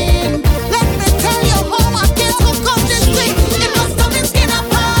feeling. Let me tell you how I get hooked on this thing. It was done in Skinner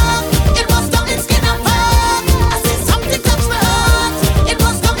Park. It was done in Skinner Park. I said something touched my heart. It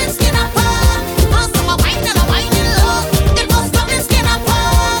was done in Skinner Park. First of a wine and a wine in love. It was done in Skinner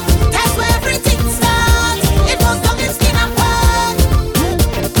Park. That's where everything starts. It was done in Skinner Park.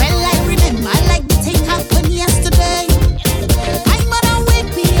 Well, I remember like the thing happened yesterday. My mother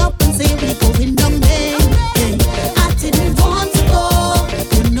wake me up and say we going down there. I didn't want to go.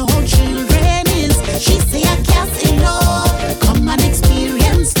 You know how children is. She say I can't say no. Come and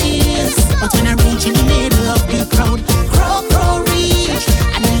experience this. But when I reach in the middle of the crowd, crow reach,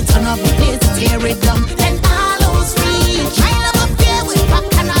 and we turn up the place to tear it down. Then all those reach. My love up there with back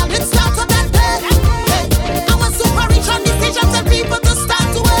and all it start to that day. I was super rich on the stage and tell people to start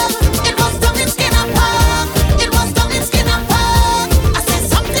to work. It was done in Skinner Park. It was done in Skinner Park. I said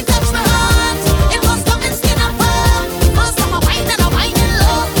something touched my heart. It was done in Skinner Park. First time I wine and a wine in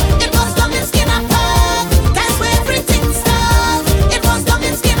love. It was done in Skinner Park. That's where everything starts. It was done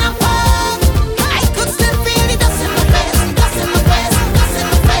in Skinner Park. I could still feel the dust in my face, dust in my face, dust in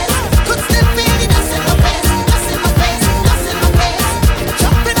my face. Could still feel the dust in my face, dust in my face, dust in my face.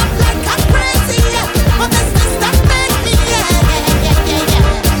 Jumping up like I'm crazy, but that's the stuff make me,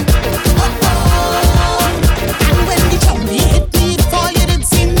 And when the drum hit me, before you did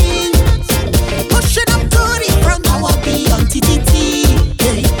see me, pushing up to the front, now I'll be on TTT.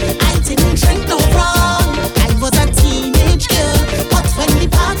 I didn't drink no rum, I was a teenage girl, but when the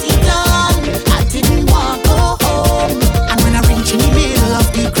party done, I didn't want to go home. And when I reach in the middle of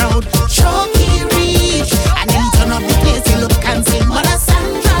the crowd, Chucky reach, and then he turn up the place, he look and say, Mother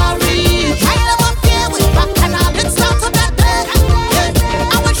Sandra reach. I love up here with back and all, it start to that day.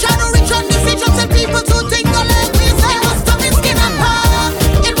 I was trying to reach on the stage and tell people to think of like me. Say, it was done in Skinner Park.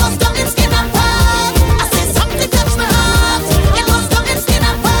 It was done in Skinner Park. I said something touched my heart. It was done in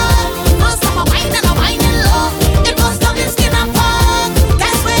Skinner Park. First time I wine and a wine in love. It was done in Skinner Park.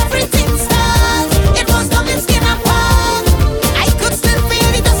 That's where everything starts. It was done in Skinner Park. I could still feel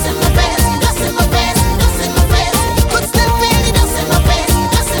the dust in my face, dust in my face, dust in my face. Could still feel the dust in my face,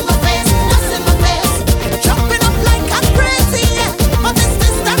 dust in my face, dust in my face. Jumping up like I'm crazy, but it's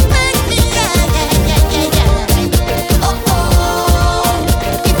this that make me,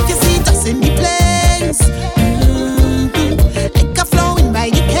 If you see dust in the place, like a flowing by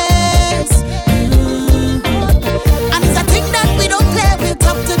the case, and it's a thing that we don't play with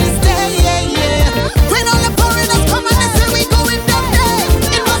up to this day, When all the foreigners come and they say we going down there,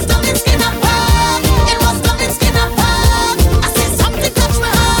 it was done in Skinner Park. It was done in Skinner Park. I said something touched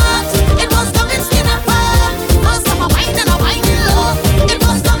my heart. It was done in Skinner Park. First time I wine and a wine in love. It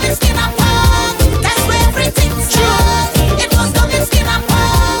was done in Skinner Park. That's where everything starts. It was done in Skinner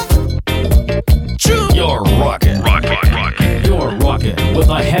Park. You're rocking. You're rocking with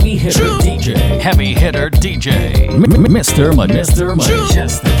a heavy hitter DJ. Heavy hitter DJ. Mr.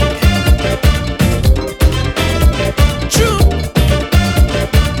 Majestic.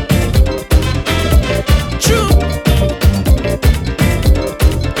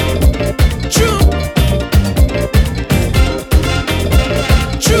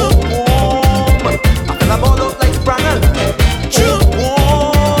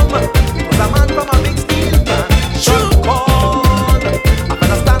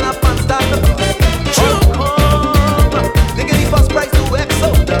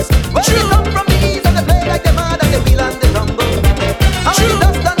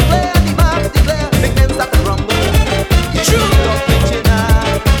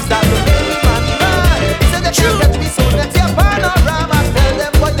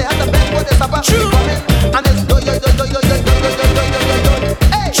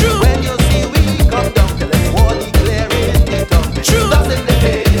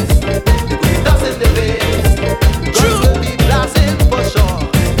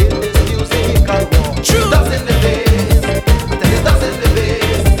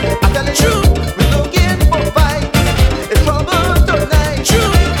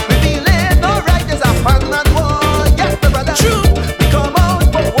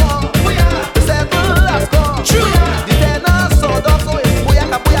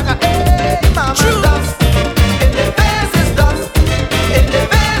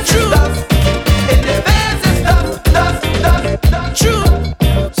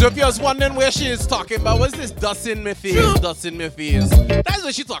 Wondering where she is talking about. What's this dust in my face? Dust in my face. That's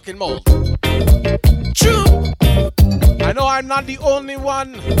what she's talking about. True. I know I'm not the only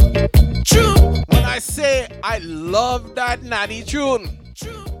one. True. When I say I love that natty tune.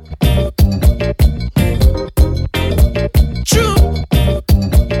 True. True.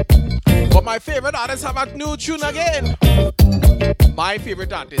 But my favorite artists have a new tune again. My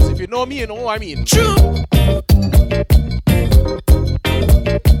favorite artist. If you know me, you know what I mean. True.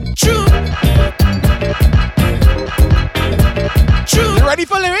 True. True. You ready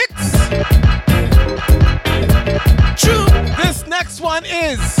for lyrics? True. This next one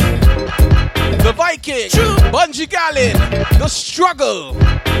is The Viking. True. Bungie Garlin. The Struggle.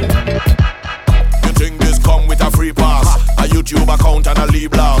 You think this come with a free pass? A YouTube account and a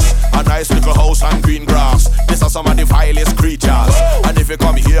lead blast. A nice little house and green grass. These are some of the vilest creatures. And if you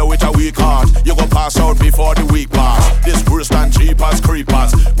come here with a weak heart, you go pass out before the week pass. This worse than cheapers,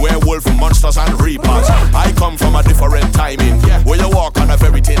 creepers, werewolf, monsters and reapers. I come from a different timing, where you walk on a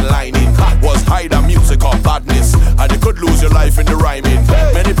very thin lining. Was either music or badness, and you could lose your life in the rhyming.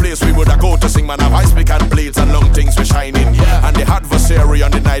 Many places we would go to sing, man, have ice pick and blades and long things were shining. And the adversary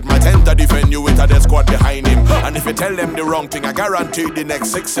on the night might enter the venue with a dead squad behind him. And if you tell them the wrong thing, I guarantee the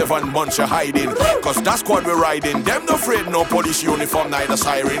next 6-7 months you're hiding. Cause that squad we're riding, them no afraid, no police uniform, neither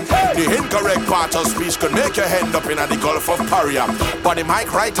siren. The incorrect part of speech could make you end up in the Gulf of Paria. But the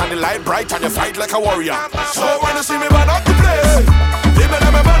mic right and the light bright and you fight like a warrior. So when you see me burn up the place, they may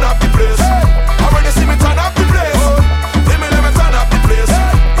let me burn up the place. And when you see me turn up the place, they may let me turn up the place.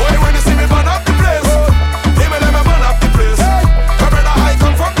 Boy, when you see me burn up the place, they may let me burn up the place. Come brother, I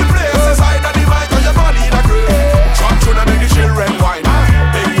come from the place. It's either the mic or your body in a grave. Trump tune and make the children wine.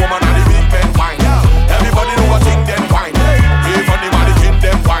 Big woman and the big men wine. Everybody know what thing them wine. Even the mannequin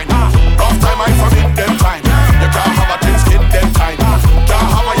them wine. Rough time I from in them time. You can't have a thin skin them time. Can't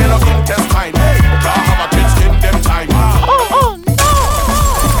have a yellow intestine. Can't have a thin skin them time. Oh no!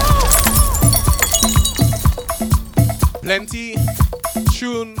 Plenty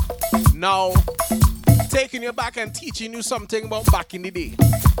tune now, taking you back and teaching you something about back in the day.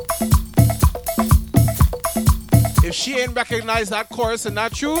 If she ain't recognize that chorus and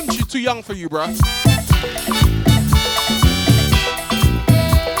that tune, she's too young for you, bruh.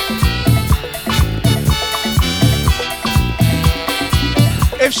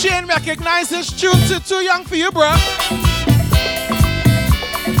 If she ain't recognize this tune, she's too young for you, bruh.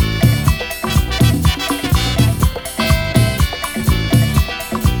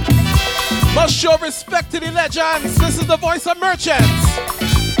 Must show respect to the legends. This is the voice of merchants.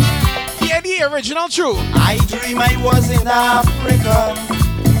 Hear the original tune. I dream I was in Africa,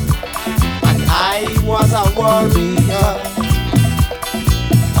 and I was a warrior,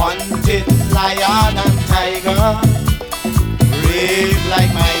 hunting lion and tiger, brave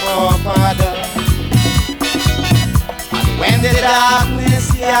like my forefather. And when the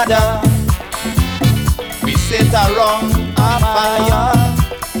darkness gathered, we sit around a fire,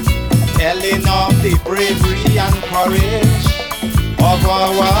 telling of the bravery and courage of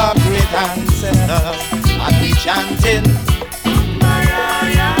our great ancestors, and we chanting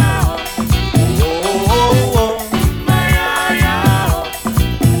Maraya, oh, oh, oh, Maraya,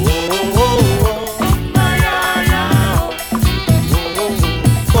 oh, oh, oh, Maraya,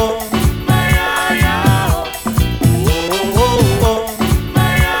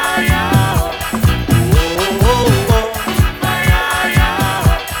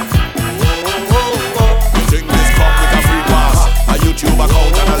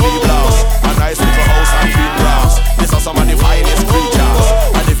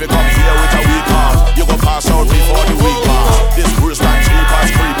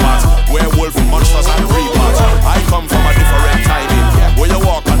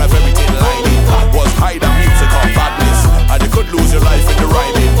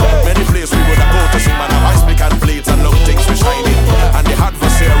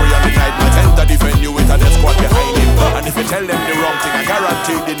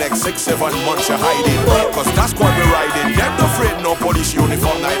 next 6-7 months you're hiding. Cause that's what we're riding. Them no afraid, no police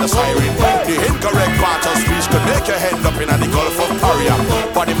uniform, neither siren. The incorrect part of speech could make your head up in the Gulf of Paria.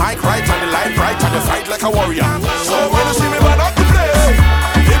 But the mic right and the light bright and you fight like a warrior. So when you see me burn up the place,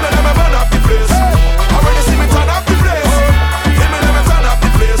 they may never burn up the place. And when you see me turn up the place, they may never turn up the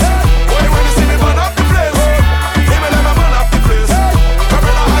place. Boy, when you see me burn up the place, they may never burn up the place. Come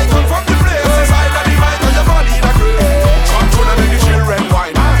in a high come from the place, inside of the mic and your body in a grave. Trump tune and make the children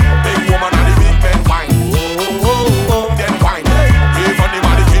wine. Big woman and the big men wine. Then wine. Even the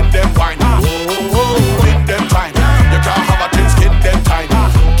mannequin them wine. In them time, you can't have a thin skin them time.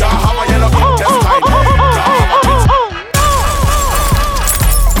 Can't have a yellow intestine. Can't have a thin skin.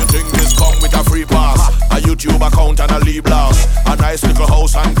 You think this come with a free pass? A YouTube account and a leave blast. A nice little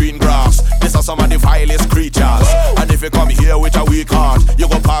house and green grass. These are some of the vilest creatures. And if you come here with a weak heart, you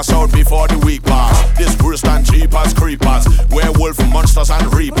go pass out before the week pass. This worse than cheapers, creepers, werewolf, monsters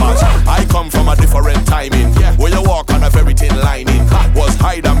and reapers. I come from a different timing, where you walk on a very thin lining. Was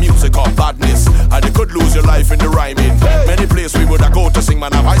either music or badness, and you could lose your life in the rhyming. Many places we would go to sing,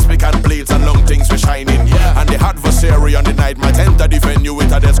 man, have ice pick and blades and long things were shining. And the adversary on the night might enter the venue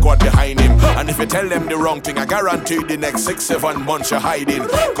with a death squad behind him. And if you tell them the wrong thing, I guarantee the next 6-7 months you're hiding.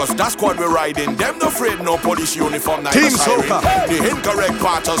 Cause that's what we're riding. Them no afraid, no police uniform, neither Team siren. Soca. The incorrect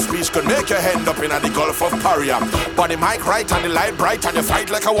part of speech could make your head up in the Gulf of Paria. But the mic right and the light bright and you fight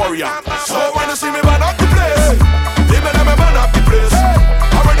like a warrior. So when you see me burn up the place, they may never burn up the place.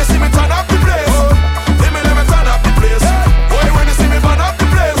 And when you see me turn up the place, they may never turn up the place. Boy, when you see me burn up the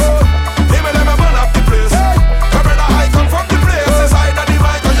place, they may never burn up the place. Come in a high come from the place, inside of the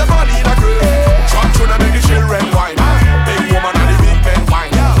mic and your body in a grave. Trump tune and make the children wine. Big woman and the big men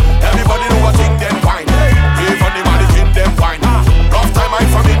wine. Everybody know what thing them wine. Even the mannequin them wine. Rough time I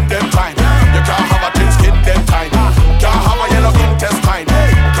from in them time. You can't have a thin skin them time. Can't have a yellow intestine.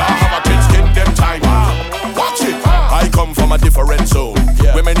 Can't have a thin skin them time. Watch it. I come from a different zone,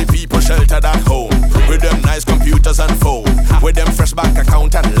 where many people sheltered at home, with them nice computers and phone, with them fresh bank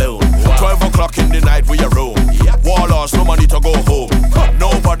account and loan. 12 o'clock in the night we are roam. Warlords, no money to go home.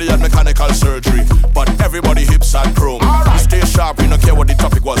 Nobody had mechanical surgery, but everybody hips and chrome. We stay sharp, we don't care what the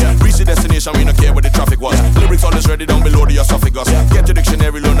topic was. Reach the destination, we don't care what the traffic was. Lyrics always ready down below the esophagus. Get your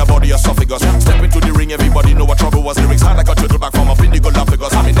dictionary, learn about the esophagus. Step into the ring, everybody know what trouble was. Lyrics hard like a turtle back from up in the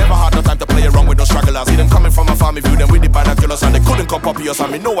Galapagos. I mean, never had no time to play around with those stragglers. See them coming from a farm, view them with the binoculars, and they couldn't come poppy us. I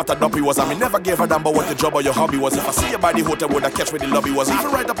mean, know what a dumpy was. I mean, never gave a damn about what the job or your hobby was. If I see you by the hotel, would I catch where the lobby was?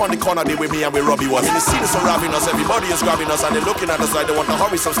 Even right up on the corner, they with me and we Robbie was. And they see us surrounding us, everybody is grabbing us, and they looking at us like they want to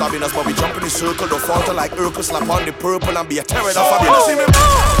hurry some stabbing us. But we jump in the circle, don't falter like Urkel, slap on the purple and be a terror.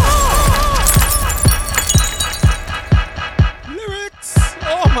 Lyrics,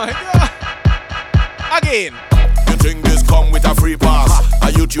 oh my god. Again. You think this come with a free pass?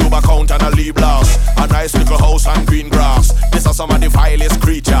 A YouTube account and a leave blast. A nice little house and green grass. These are some of the vilest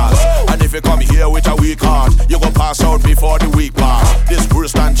creatures. And if you come here with a weak heart, you go pass out before the week pass. This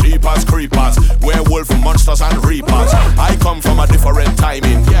worse than cheapers, creepers, werewolf, monsters and reapers. I come from a different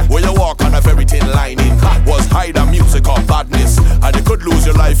timing, where you walk on a very thin lining. Was either music or badness, and you could lose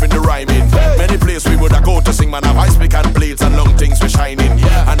your life in the rhyming. Many places we would go to sing, man, have ice pick and blades and long things were shining.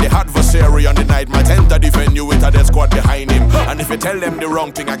 And the adversary on the night might enter the venue with a death squad behind him. And if you tell them the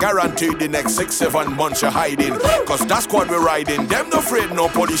wrong thing, I guarantee the next 6-7 months you're hiding. Cause that's what we're riding. Them no afraid, no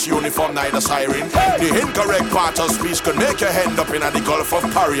police uniform, neither siren. The incorrect part of speech could make your head up in the Gulf of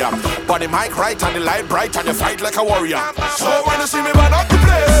Paria. But the mic right and the light bright and you fight like a warrior. So when you see me burn up the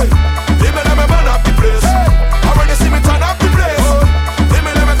place, they may never burn up the place. And when you see me turn up the place, they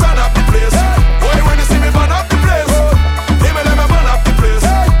may never turn up the place. Boy, when you see me burn up the place, they may never burn up the place.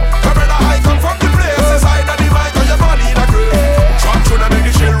 Come in a high come from the place, inside of the mic and your body in a grave. Trump tune and make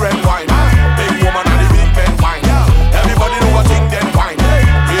the children wine. Big woman and the big men wine. Everybody know what thing them wine.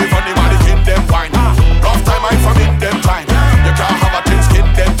 Even the mannequin them wine. Rough time I from in them time. You can't have a thin skin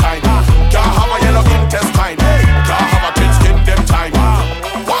them time. Can't have a yellow intestine. Can't have a thin skin them time.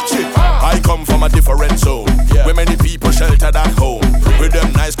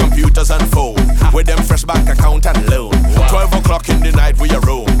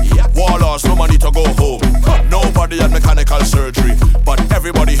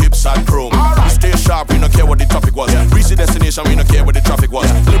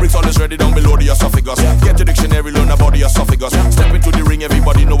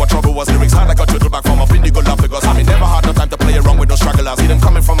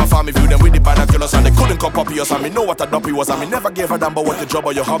 link up Poppyos and me know what a duppy was. And me never gave a damn about what the job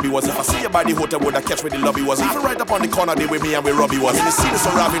or your hobby was. If I see you by the hotel, would I catch where the lobby was? Even right up on the corner, they with me and we Robbie was. And you see this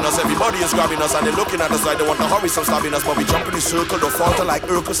surrounding us, everybody is grabbing us. And they looking at us like they want to hurry, some stabbing us. But we jump in the circle, don't falter like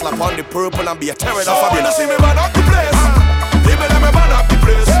Urkel, slap on the purple and be a terror. So when you see me burn up the place, they may let me burn up the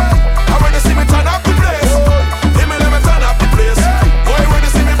place. And when you see me turn up the place, they may let me turn up the place. Boy, when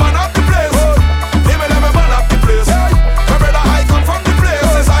you see me burn up the place, they may let me burn up the place. My brother, I come from the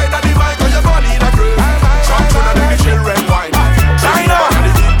place. It's either the mic or your body in a grave. Trump should have the children wine. China,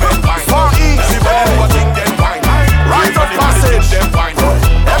 the big men wine. Far East, the men who think them wine. Right of passage, them wine.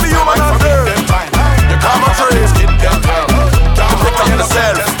 Every human on earth, you come and trace, get them down. Can't pick up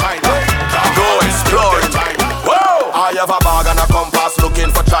yourself, go exploring. Whoa! I have a bag and a compass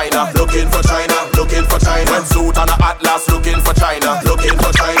looking for China, looking for China, looking for China. Red suit and a atlas looking for China, looking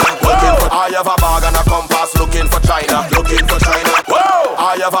for China, looking for. I have a bag and a compass looking for China, looking for China. Whoa!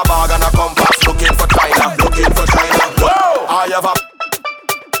 I have a bag and a compass looking for China, looking for China. Whoa! I have a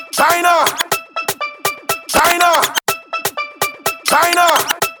China, China, China,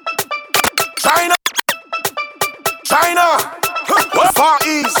 China, China. Far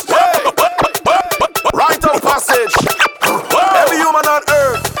East, right of passage. Every human on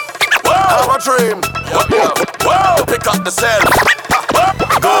earth have a dream. Pick up the self,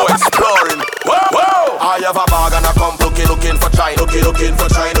 go exploring. I have a bag and a come looking for China, looking for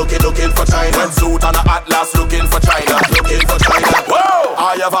China, looking for China. Red suit and a atlas looking for China, looking for China.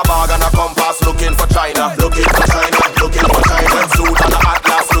 I have a bag and a compass looking for China, looking for China, looking for China. Red suit and a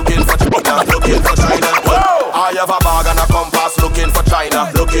atlas looking for China, looking for China. I have a bag and a compass looking for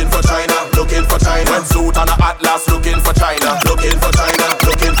China, looking for China, looking for China. Red suit and a atlas looking for China, looking for China,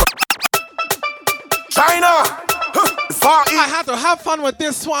 looking for China. Far East. I had to have fun with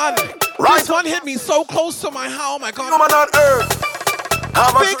this one. Right. This one hit me so close to my heart. Oh my God. Human on earth.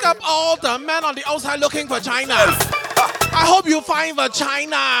 Pick up all the men on the outside looking for China. I hope you find the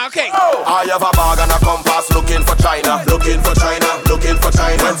China. Okay. I have a bag and a compass looking for China, looking for China, looking for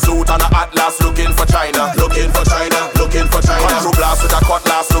China. Red suit and a atlas looking for China, looking for China, looking for China. Control blast with a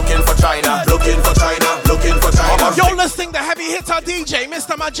cutlass looking for China, looking for China, looking for China. You're listening to heavy hitter DJ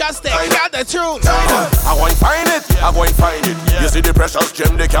Mr. Mejustik. Hear the tune. I go and find it, I go and find it. You see the precious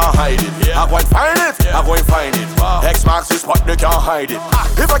gem, they can't hide it. I go and find it, I go and find it. X marks the spot, they can't hide it.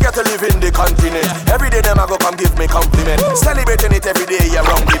 If I get to live in the continent, every day them I go come give me compliment. Celebrating it every day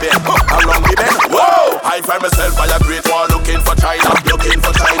around the bend, around the bend. Whoa! I find myself by a great wall looking for China, looking for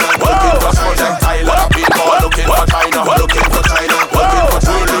China, looking for projectile and a pinball looking for China, looking for China, looking for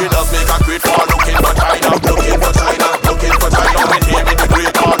China. Leaders make a great wall looking for China, looking for China, looking for China. When they make a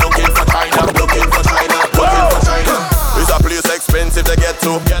great wall looking for China, looking for China, looking for China. It's a place expensive to get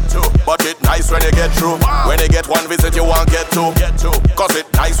to, but it's nice when you get through. When you get one visit, you won't get two, cause it's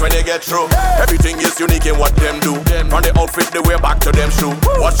nice when you get through. Everything is unique in what them do. From the outfit, they wear back to them shoe.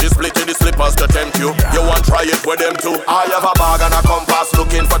 Watch this split in the slippers to tempt you. You want try it with them too. I have a bag and a compass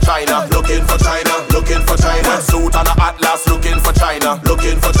looking for China, looking for China, looking for China. Red suit and a atlas looking for China,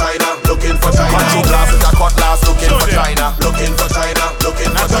 looking for China, looking for China. Control glass with a cutlass looking for China, looking for China, looking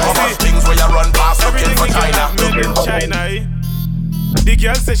for China. How much things where you run past looking for China, looking for China. The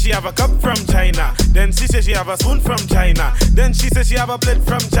girl says she have a cup from China. Then she says she have a spoon from China. Then she says she have a plate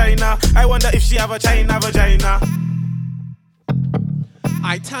from China. I wonder if she have a China vagina.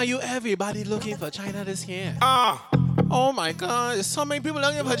 I tell you, everybody looking for China this year. Oh my God, there's so many people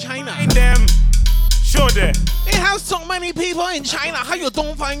looking for China. Find them. Show them. It has so many people in China. How you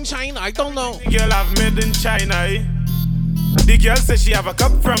don't find China? I don't know. The girl have made in China, eh? The girl says she have a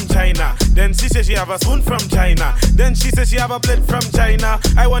cup from China. Then she says she have a spoon from China. Then she says she have a plate from China.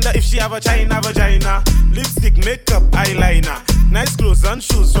 I wonder if she have a China vagina. Lipstick, makeup, eyeliner. Nice clothes and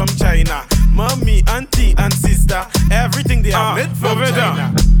shoes from China. Mommy, auntie and sister, everything they are made from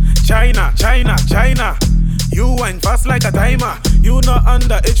China. China, China, China. You wine fast like a timer. You not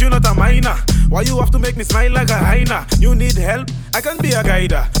underage, you not a minor. Why you have to make me smile like a hyena? You need help? I can be a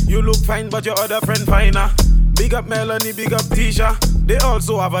guider. You look fine but your other friend finer. Big up Melanie, big up Tisha. They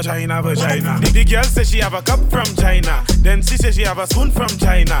also have a China vagina. The girl says she have a cup from China. Then she says she have a spoon from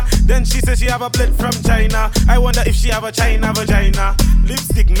China. Then she says she have a plate from China. I wonder if she have a China vagina.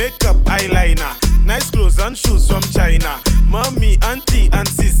 Lipstick, makeup, eyeliner. Nice clothes and shoes from China. Mommy, auntie and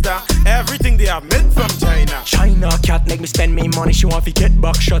sister, everything they are made from China. China cat make me spend me money. She want to get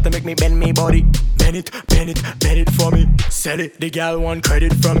back shot to make me bend me body. Bend it for me. Sell it, the girl want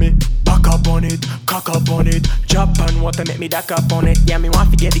credit from me. Back up on it, cock up on it. Drop on water, make me duck up on it. Yeah, me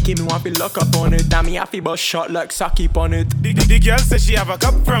want to get the key, me want to lock up on it. Damn, me have to bust shot like Saki on it. The girl says she have a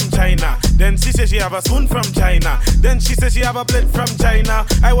cup from China. Then she says she have a spoon from China. Then she says she have a plate from China.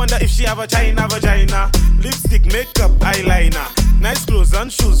 I wonder if she have a China vagina. Lipstick, makeup, eyeliner. Nice clothes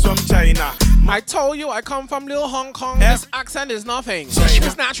and shoes from China. I told you I come from Little Hong Kong. This accent is nothing.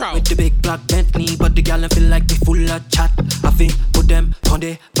 It's natural. With the big black Bentley, but the gal feel like they full of chat. I feel put them on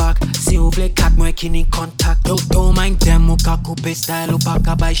the back. Si vous voulez quatre mois qui n'y contact. Don't mind them who can coupe style ou pas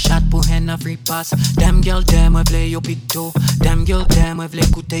qu'à buy shot pour hen a free pass. Them girl them we play yo pito. Them girl them we play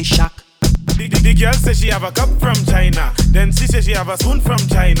écouter chaque. The girl says she have a cup from China. Then she says she have a spoon from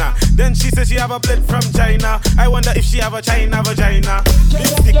China. Then she says she have a plate from China. I wonder if she have a China vagina.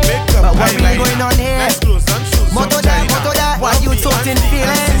 Lipstick, makeup, eyeliner. Nice clothes and shoes from China. What you talking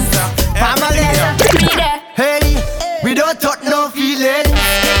feelings? Family. Hey, we don't talk no feelings.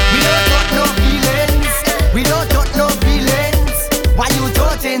 We don't talk no feelings. We don't talk no feelings. Why you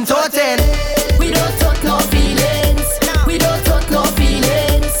talking? We don't talk no feelings. We don't talk no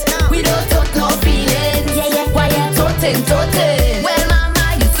feelings. We don't talk no feelings. Yeah, why you talking? Well,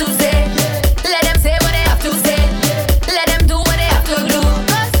 mama used to say, let them say what they have to say. Let them do what they have to do.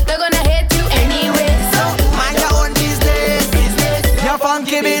 'Cause they're gonna hate you anyway. So mind your own business. Your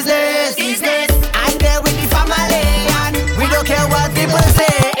funky business. I'm there with the family and we don't care what people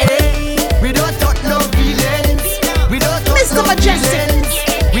say. We don't talk no feelings. We don't talk Mr. no Majestic.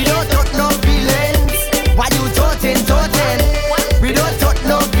 feelings. We don't talk no feelings. Why you talking? We don't talk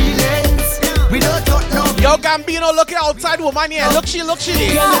no feelings. We don't talk no feelings. Yo, Gambino, look at outside woman here. Look she.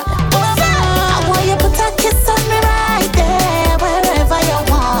 Yeah. Why you put a kiss on me right there? Wherever you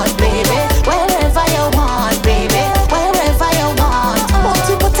want, baby. Wherever you want, baby. Wherever you want. Won't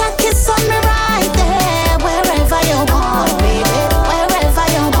you put a kiss on me right there? Wherever you want, baby. Wherever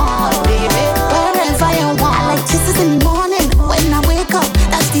you want, baby. Wherever you want. I like kisses in the morning when I wake up.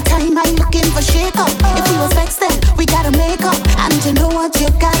 That's the time I'm looking for shake up. If we was vexed then we gotta make up. And you know what you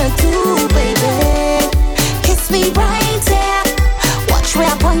gotta do, baby. Kiss me right there. Watch where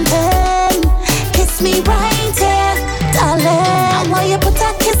I'm pointing. Kiss me right there, darling. Why you put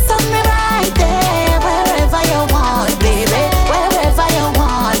a kiss on me right there? Wherever you want, baby. Wherever you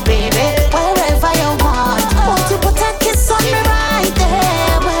want, baby. Wherever you want. Won't you put a kiss on me right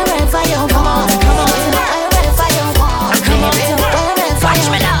there? Wherever you want, wherever you want, baby. Watch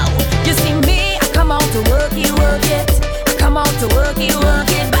me now. You see me, I come out to work it. I come out to work it.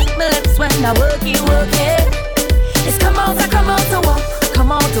 Bite my lips when I work it. It's come out to walk.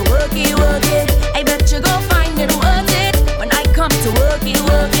 Come out to work it. I bet you go find it worth it when I come to work it.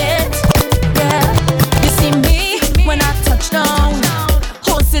 Yeah, you see me when I touch down.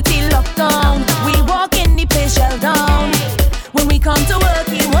 Whole city locked down. We walk in the place shell down. When we come to work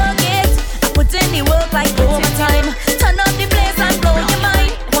it. I put in the work like overtime. Turn up the place and blow your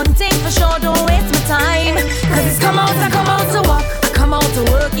mind. One thing for sure, don't waste my time. 'Cause it's come out to walk. I come out to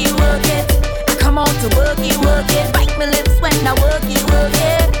work it. I come out to work it. Bite my lips when I work it.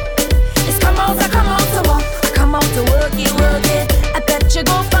 It's come out to walk. I come out to work it. I bet you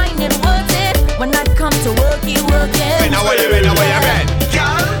go find it worth it when I come to work it. When I ready,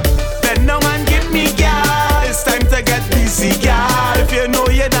 girl. Bend down and give me, girl. It's time to get busy, girl. If you know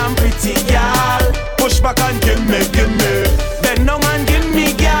you're damn pretty, girl. Push back and give me. Bend down and give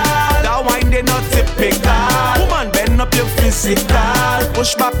me, girl. That wine they not typical. Woman, bend up your physical.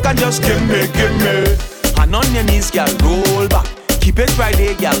 Push back and just give me. And on your knees, girl, roll back. Keep it right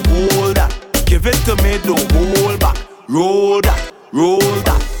there, girl, hold that. Give it to me, don't hold back. Roll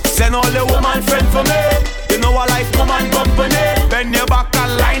that. Send all the woman friend for me. You know I like woman company. Bend your back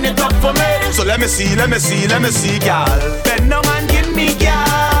and line it up for me. So let me see, girl. Bend down and give me,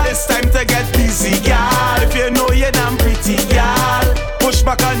 girl. It's time to get busy, girl. If you know you're damn pretty, girl. Push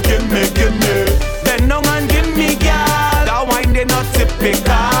back and give me. Bend down and give me, girl. That wine they not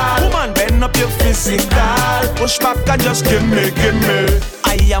typical. Woman, bend up your physical. Push back and just give me.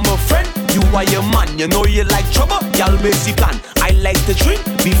 I am a friend, you are your man. You know you like trouble, y'all basic plan. I like to drink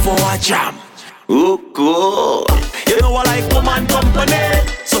before I jam. Oh, good. You know I like woman company.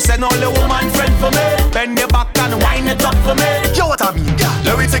 So send all the woman friend for me. Bend your back and wind it up for me. Yo, what I mean?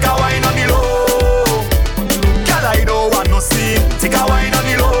 Let me take a wine on the low. Girl, I don't want no scene. Take a wine on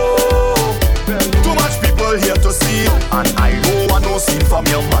the low. Too much people here to see, and I don't want no scene from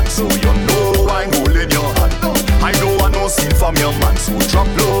your man. So you know I'm holding your hand. I don't want no scene from your man. So drop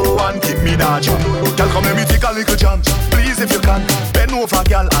low and give me that jump. Girl, come let me take a little jump. Please, if you can, bend over,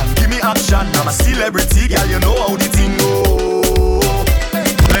 girl, and give me action. I'm a celebrity, girl, you know how the thing go.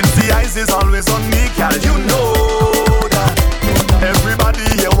 Plenty eyes is always on me, girl, you know that. Everybody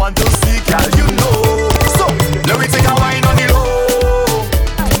here want to see, girl, you know. So, let me take a wine on the low.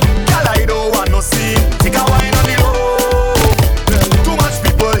 Girl, I don't want no scene. Take a wine on the low. Too much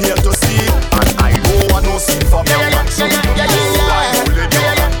people here to see, and I don't want no scene from your man. So, I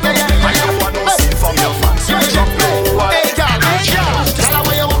don't want no scene from your man. So, drop low. Hey, girl, girl,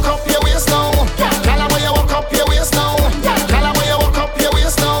 when you walk up your waist now. Girl, when you walk up your waist now. Girl, when you walk up your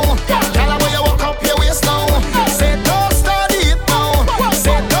waist now. Girl, when you walk up your waist now. Say don't start it now.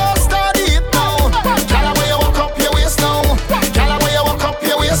 Say don't start it now. Girl, when you walk up your waist now. Girl, when you walk up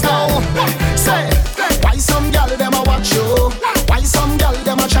your waist now. Say why some girl them a watch you? Why some girl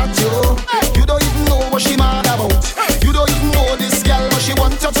them a chat you? You don't even know what she mad about. You don't even know this girl what she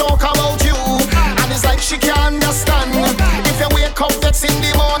want to talk about you. And it's like she can't understand. If you wake up next in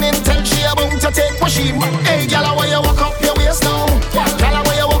the morning, tell she about to take what she. Hey girl, when you walk up your waist now. Girl,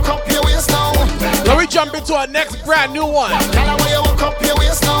 when you walk up your waist now. Now we jump into our next brand new one. Girl, when you walk up your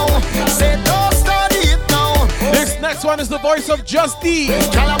waist now. Say don't start it now. This next one is the voice of Just D.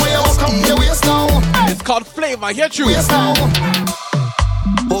 Girl, when you walk up your waist now. It's called Flavor. Hear true.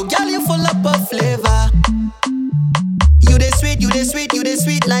 Oh, girl, you full up of flavor. You the sweet, you the sweet, you the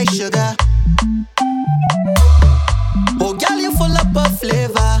sweet like sugar. Oh, girl, you full up of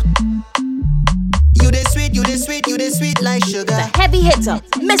flavor. You the sweet, you the sweet, you the sweet like sugar. The heavy hitter,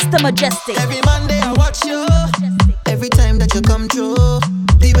 Mr. Mejustik. Every Monday I watch you. Every time that you come through,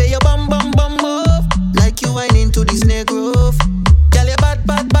 the way you bum bum bum move, like you whine into the snake groove. Girl, you bad,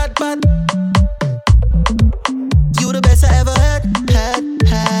 bad, bad, bad. You the best I ever had.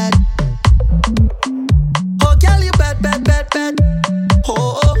 Oh, girl, you bad, bad, bad, bad.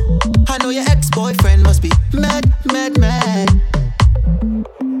 Oh, oh, I know your ex-boyfriend must be mad, mad, mad.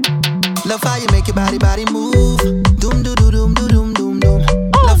 Love how you make your body, body move. Doom, doo, doo, doom, doo, doom, doom, doom.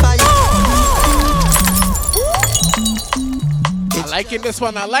 Love how you. I liking this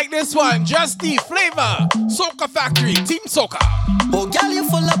one. I like this one. Just the Flavor. Soca Factory. Team Soca. Oh, girl, you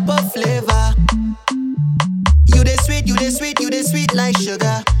full up of flavor. You the sweet, you the sweet, you the sweet like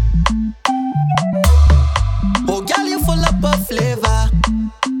sugar. Oh, girl, you full up of flavor.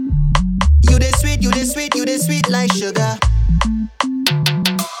 You the sweet, you the sweet, you the sweet like sugar.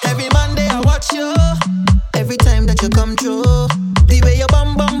 Every Monday I watch you. Every time that you come through, the way you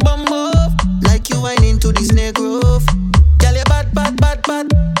bum bum bum move, like you whine into the snake groove. Girl, you bad, bad, bad, bad.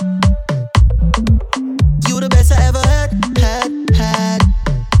 You the best I ever had.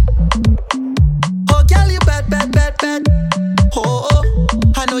 Oh, girl, you bad, bad, bad, bad. Oh, oh,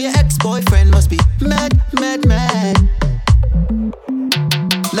 I know your ex-boyfriend must be mad, mad, mad.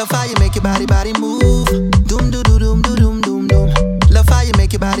 Love how you make your body, body move. Doom, doo, doo, doom, doo, doom, doom, doom. Love how you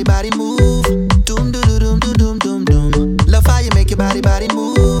make your body, body move. Doom, doo, doo, doom, doo, doom, doom, doom. Love how you make your body, body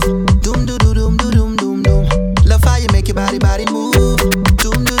move. Doom, doo, doo, doom, doo, doom, doom, doom. Love how you make your body, body move.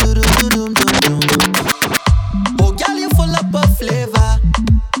 Doom, doo, doo, doom, doo, doom, doom, doom. Oh, girl, you full up of flavor.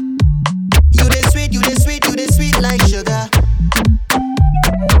 You the sweet, you the sweet, you the sweet like sugar.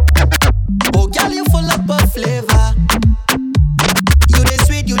 Oh, girl, you full up of flavor. You the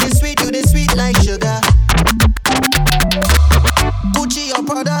sweet, you the sweet, you the sweet like sugar. Gucci or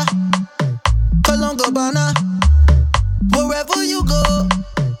Prada, Cologne Gabbana. Wherever you go,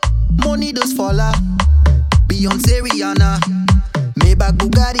 money does follow. Beyonce, Rihanna, Maybach,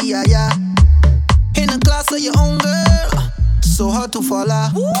 Bugatti, yeah. In a class of your own, girl, so hard to follow.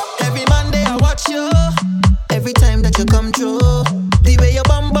 Every Monday I watch you. Every time that you come through, the way you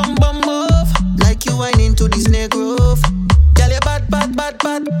bum bum bum move, like you whine into the snake groove. Girl, you bad, bad, bad,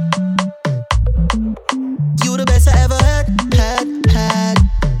 bad. You the best I ever had.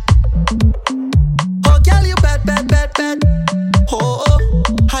 Oh, girl, you bad, bad, bad, bad. Oh, oh,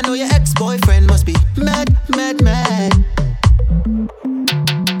 I know your ex-boyfriend must be mad, mad, mad.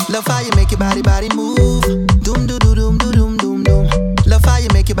 Love how you make your body, body move. Doom, doo, doo, doom, doo, doom, doom, doom. Love how you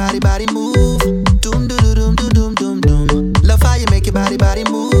make your body, body move. Doom, doo, doo, doom, doo, doom, doom, doom. Love how you make your body, body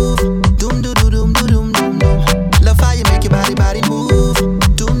move. Doom, doo, doo, doom, doo, doom, doom, doom. Love how you make your body, body move.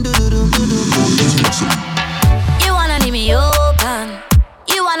 Doom, doo, doo, doom, doo, doom, doom, doom. You wanna leave me open.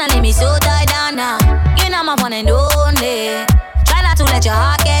 You wanna leave me so tied down now. You know my one and only. Try not to let your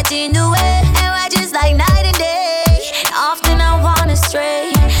heart get in the way. And we're just like night and day. Often I wanna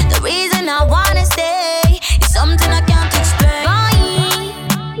stray. The reason I wanna stay is something I can't explain. Boy,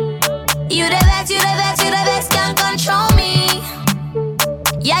 you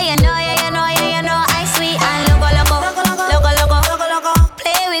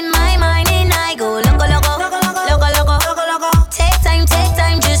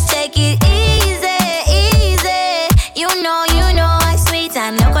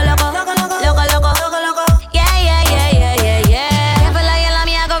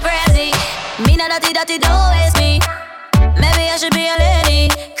that it always me. Maybe I should be a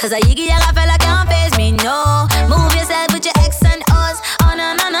lady, cause a yiggy yaga fella can't face me, no. Move yourself with your X and O's. Oh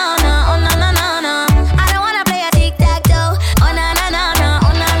no no no no, oh no no no no. I don't wanna play a tic-tac-toe. Oh no no no no,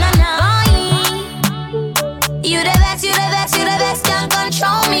 oh no no no. Boy, you the best, you the best, you the best, can't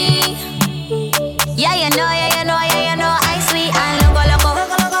control me. Yeah, you know, yeah, you know, yeah, you know. I sweet and loco, loco,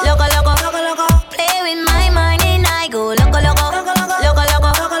 loco, loco, loco, loco. Play with my mind and I go loco, loco, loco, loco,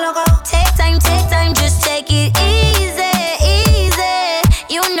 loco, loco. Take time, just take it easy, easy.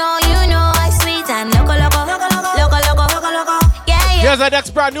 You know, I sweet and loco, loco, loco, loco, loco, loco, loco. Yeah, yeah. Here's our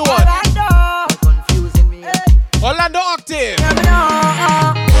next brand new one. Orlando Octave.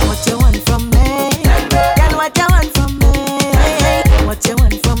 What you want from me? Girl, what you want from me? What you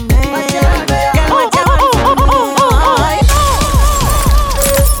want from me? Girl, what you want from me?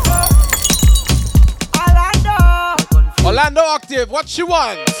 Orlando Octave, what you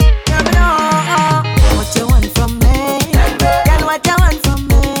want? What you want from me? Girl, what you want from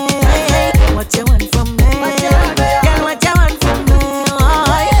me? What you want from me? Girl, what you want from me?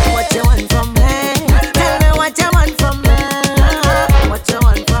 What you want from me? Tell me what you want from me. What you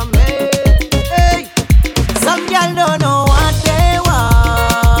want from me? Hey. Some girl don't know what they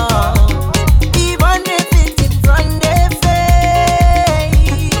want, even if it's in front their face.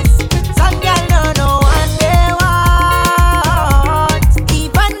 Some girl don't know what they want,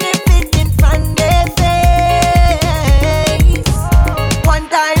 even if it's in front their face. One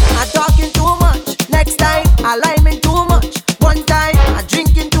time I talking too much, next time I liming too much. One time I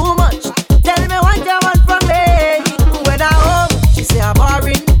drinking too much. Tell me what you want from me. When I home, she say I'm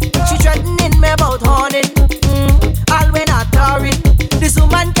boring. She threatening me about horning. All when I touring, this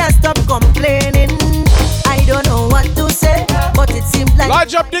woman can't stop complaining. I don't know what to say, but it seems like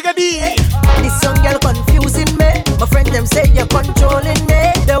large up, digga D. This young girl confusing me. My friend them say you're controlling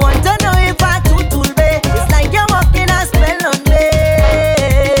me. They want to know if I too me. It's like you're walking a spell on me.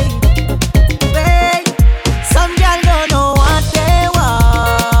 Hey, some girl don't know what they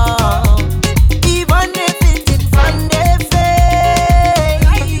want, even if it's in front their face.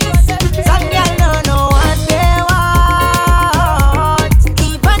 Some girl don't know what they want,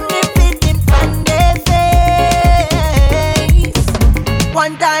 even if it's in front their face.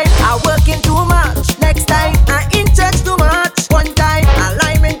 One time I working too much, next time I in church too much. One time I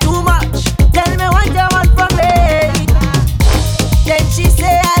liming too much. Tell me what you want from me. Then she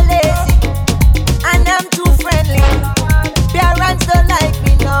say I lazy and I'm too friendly. Parents don't like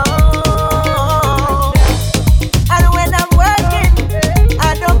me, no. And when I'm working, I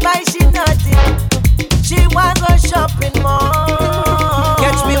don't buy she nothing. She want go shopping more.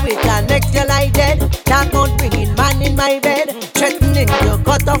 Catch me with her next girl I dead. Talk out bringing man in my bed, threatening to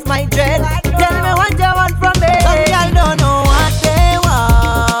cut off my dread. Tell me what you want from me. Some girl don't know what they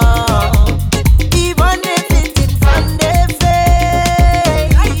want, even if it's in front their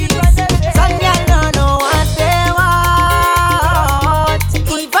face. Some girl don't know what they want,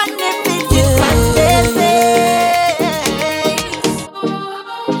 even if it's in front their face.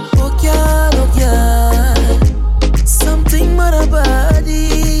 Oh girl, something about a body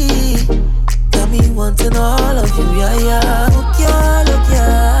got me wanting all of you, yeah, yeah. Oh girl,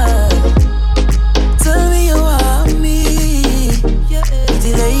 tell me you want me,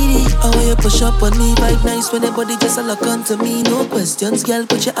 pretty lady. How you push up on me, vibe nice when your body just a look onto me. No questions, girl,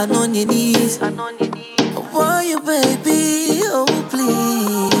 put your hand on your knees. Why you, baby? Oh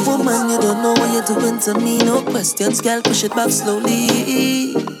please, woman, you don't know what you're doing to me. No questions, girl, push it back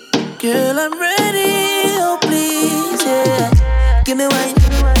slowly. Girl, I'm ready. Oh please, yeah. Give me wine,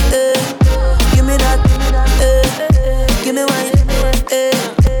 give me that, give me wine,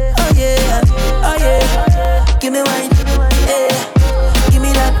 oh yeah, oh yeah. Give me wine, give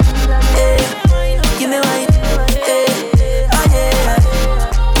me that, give me wine, oh yeah.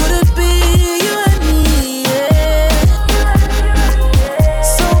 Could it be you and me, yeah?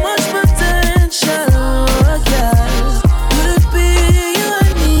 So much potential, girl. Could it be you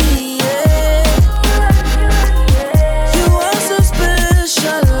and me, yeah? You are so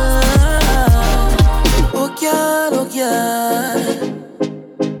special, oh girl, oh girl.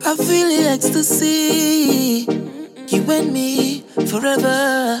 I feel the ecstasy, you and me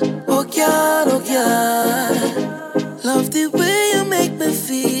forever. Oh girl, oh girl. Love the way you make me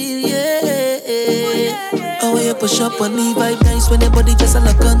feel, yeah. Oh, you push up on me, vibe nice when your body just a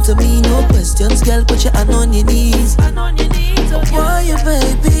look onto me. No questions, girl, put your hand on your knees. Why you,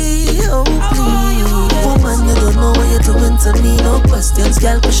 baby? Oh please, woman, you don't know what you're doing to me. No questions,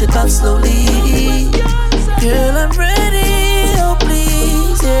 girl, push it back slowly. Girl, I'm ready. Oh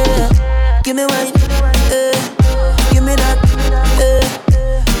please, yeah. Give me wine, give me that,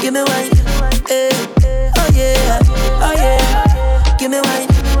 give me wine,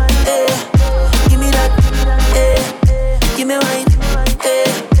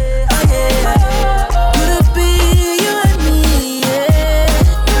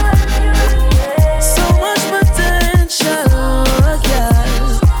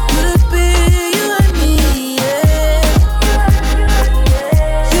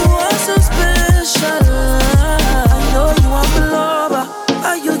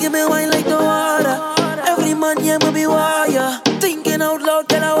 give me wine like no water. Every man yeah me be wire. Thinking out loud,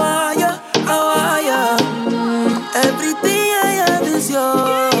 girl I wire. Everything I have is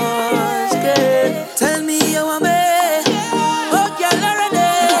yours, girl. Tell me you want me. Oh, girl already.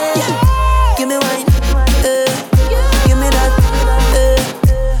 Give me wine, give me that,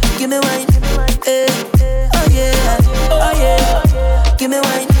 give me wine, oh yeah, give me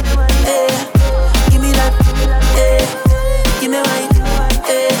wine, give me that, give me wine, oh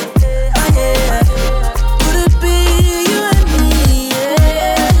yeah. Could it be you and me?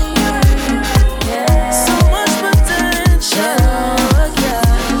 So much potential, yeah.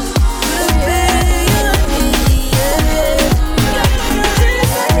 Could it be you and me?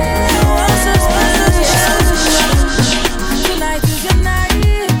 You are so special. Tonight is your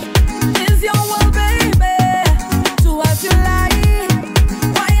night, is your world, baby. Do what you like,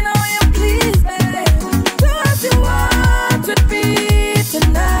 why not you please, baby? Do what you want with me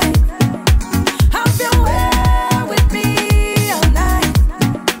tonight. Have your way with me all night.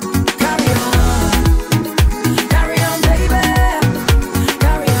 Carry on, baby. Carry on, baby.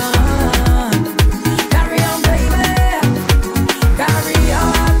 Carry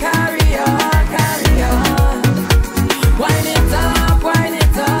on. Wind it up.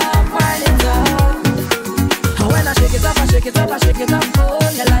 And when I shake it up, oh,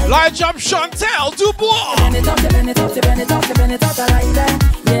 you like Light up Chantel Dubois. bend it up, I like that,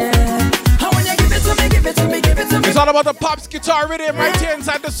 yeah. And when you give it to me. It's all about the pops guitar rhythm right here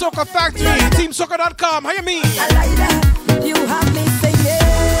inside the Soca Factory. TeamSoca.com. How you mean? I like that. You have me singing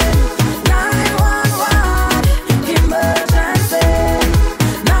 911 emergency.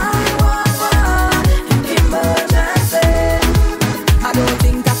 911 emergency. I don't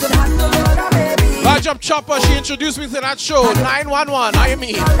think I could handle other baby. Light up Chopper. She introduced me to that show. 911. How you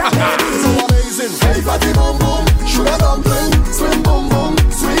mean? So amazing, hey fatty boom boom, sugar dumpling, sweet boom boom,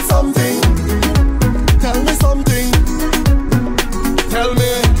 sweet something. Tell me something. Tell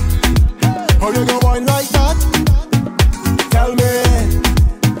me, how you go wine like that? Tell me,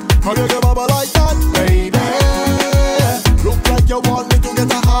 how you go bubble like that, baby? Look like you want me to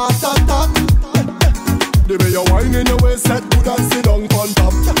get a heart attack. The way you wine in the waist, set good and sit down on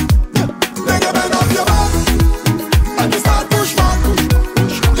top. Make a bend up your back, and you start push back.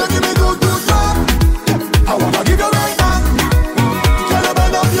 You give me good love. I wanna give you right back. Can you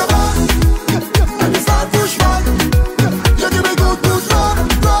bend up your back, and you start push back. You give me good love.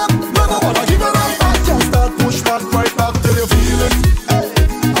 I wanna give you right back. Just start push back, right back till you feel it.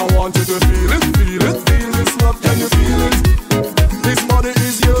 I want you to feel it, feel this love. Can you feel it? This body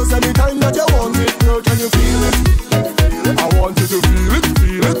is yours anytime that you want it, girl. Can you feel it? I want you to feel it,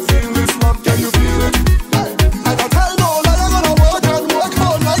 feel this love. Can you feel it? I don't tell no lie, I'm gonna work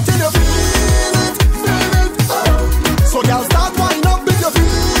all night till you feel it. So girl, start wind up if you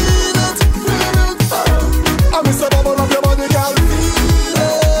feel it. I miss the bubble of your body, girl. Feel it.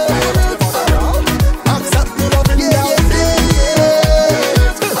 Accept me loving, girl.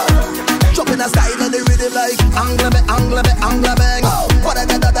 Dropping a style on the rhythm like angle bang. What a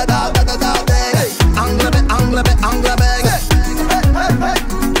da bang. Angle bang.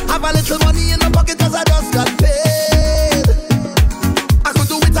 Have a little money in my pocket 'cause I just got paid. I could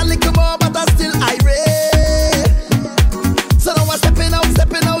do it a little more, but I'm still irate. So now I'm stepping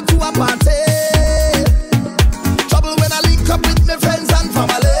out to a party. Trouble when I link up with my friends and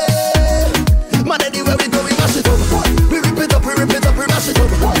family. Man, anywhere we go, we mash it up. We rip it up, we mash it up.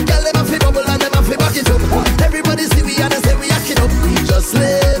 Girl, them a fi bubble and them a fi back it up. Everybody see we and they say we acting up. We just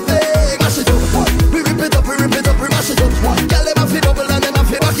living, mash it up. We rip it up, we mash it up. Girl, them a fi bubble and them a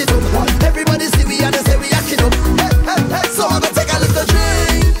fi back it up. Everybody see we and they say we acting up. So I go take a little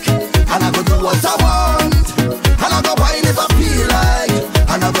drink and I go do what I want. And I go wine if I feel like.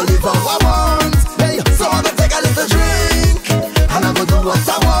 And I go live how I want. Hey, so I go take a little drink and I go do what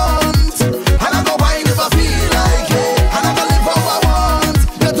I want. And I go wine if I feel like. Yeah, and I go live how I want.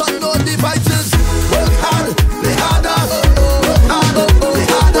 You don't know the vices. Work hard, play harder. Work hard, play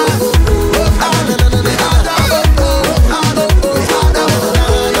harder. Work hard, play harder. Work hard, play harder.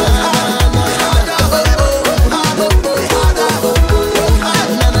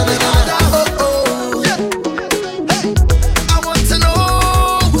 I want to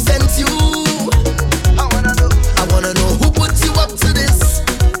know who sent you. I wanna know who put you up to this.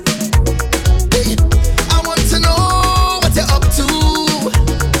 Hey, I want to know what you're up to.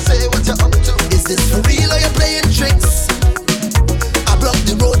 Say what you're up to. Is this for real or you're playing tricks? I blocked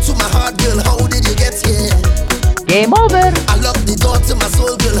the road to my heart, girl. How did you get here? Game over. I locked the door to my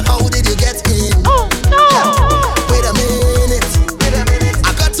soul, girl. How did you get in? Oh no! Wait a minute. I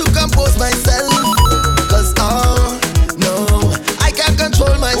got to compose myself. 'Cause oh no, I can't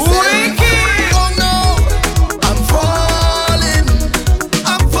control myself.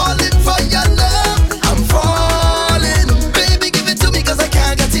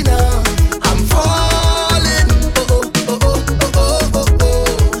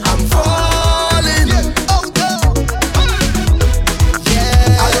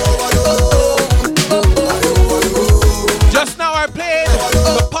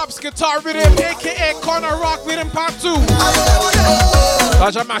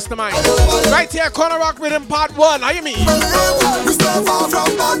 Jaja Mastermind. Right here, Corner Rock Rhythm Part 1. How you mean? We stay far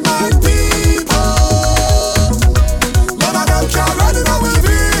from bad mind people. None of them can ride in our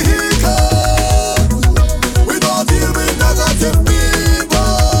vehicle. We don't deal with negative people.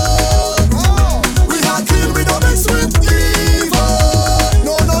 We are clean, we don't mix with evil.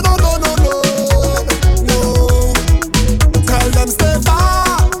 No, no, no, no, no, no, no. Tell them stay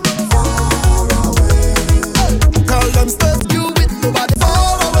far, far away. Tell them stay you with nobody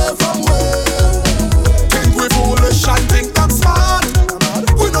far away from where. Think we foolish and think them smart.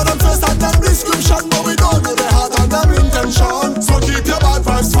 We know them face and them description, but we don't know their heart and them intention. So keep your bad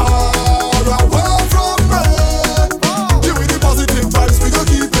vibes far away from me. Give me the positive vibes, we don't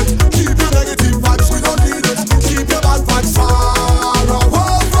keep it. Keep your negative vibes, we don't need it. Keep your bad vibes far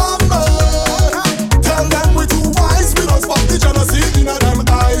away from me. Tell them we too wise, we don't spot the jealousy in them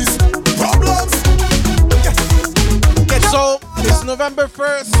eyes. Problems. So, it's November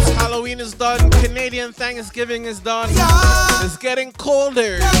 1st. Halloween is done. Canadian Thanksgiving is done. It's getting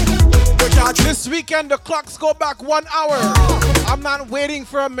colder. This weekend, the clocks go back 1 hour. I'm not waiting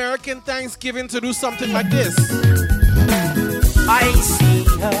for American Thanksgiving to do something like this. I see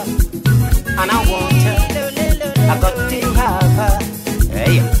her, and I want her. I got to have her.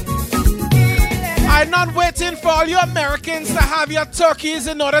 Hey. I'm not waiting for all you Americans to have your turkeys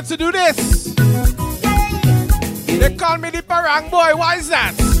in order to do this. They call me the parang boy. Why is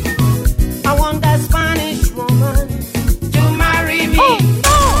that? I want that Spanish woman to marry me.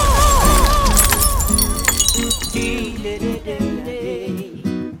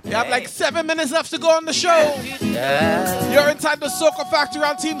 You have like 7 minutes left to go on the show. You're inside the Soca Factory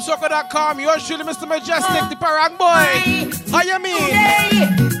on TeamSoca.com. Yours truly, Mr. Mejustik, the parang boy. How you mean?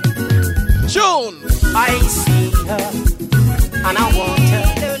 June. I see her, and I want her.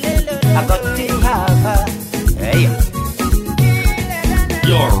 I got to have her. Hey.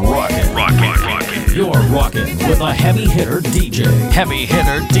 You're rocking. You're rocking with a heavy hitter DJ. Heavy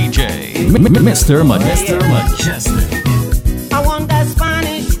hitter DJ. Mr. Mejustik. I want that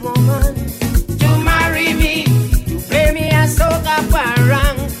Spanish woman to marry me, to play me a soca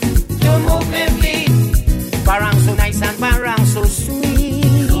parang, to move me feet. Parang so nice and parang so sweet.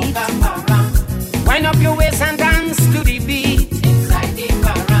 Wind up your waist and dance to the beat. Inside the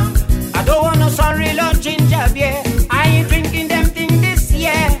parang. I don't want no sorry Lord ginger beer. I ain't drinking them things this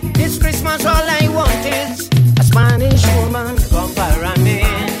year. This Christmas all I want is a Spanish woman from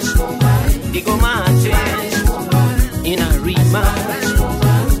Paramis, Digo Martins, in a rematch,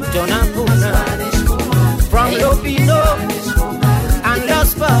 Donna Puna, from Lopino and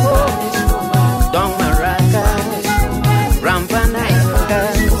Los Pajos, Don Maracas,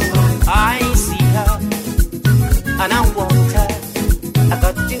 Rampanaicas. I see her and I want her. I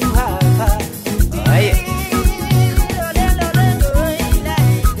got to have her. Oh, yeah.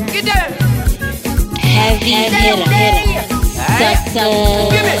 Heavy hitter.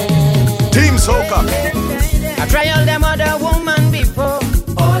 Team Soca. I try all them other woman before,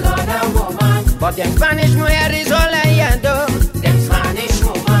 all other woman, but them Spanish mujer is all I adore. Them Spanish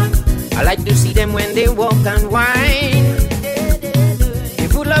woman, I like to see them when they walk and whine. They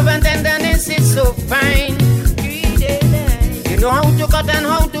full of and tenderness is so fine. You know how to cut and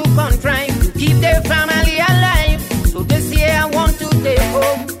how to contrive to keep their family alive. So this year I want to take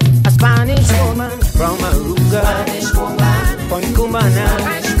home a Spanish woman from Aruga, from Cumana,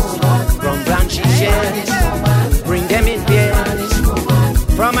 from Blanchichet. Bring them in here.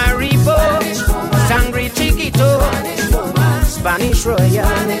 From Aribo, Sangre Chiquito, Spanish Royal,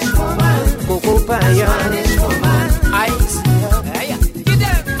 Coco Payan. I see her,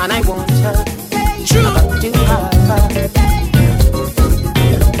 and I want her. I got to have her.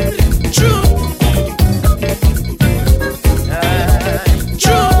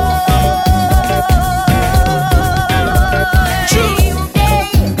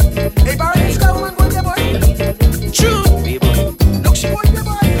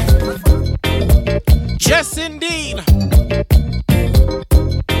 Yes, indeed.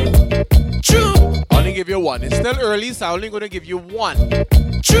 True. Only give you one. It's still early, so I'm only going to give you one.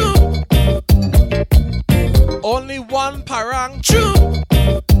 True. Only one parang. True.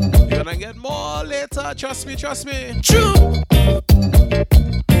 You're going to get more later. Trust me. True.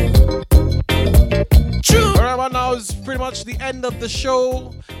 True. All right, well, now is pretty much the end of the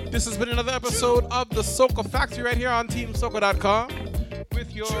show. This has been another episode of the Soca Factory right here on TeamSoca.com.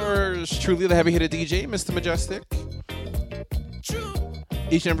 With yours truly, the heavy hitter DJ, Mr. Mejustik.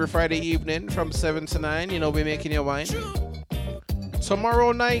 Each and every Friday evening from 7 to 9, you know, we're making your wine.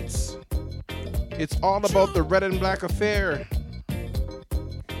 Tomorrow night, it's all about the Red and Black Affair.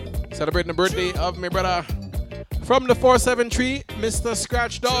 Celebrating the birthday of my brother, From the 473, Mr.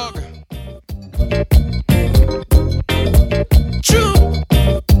 Scratch Dog. True.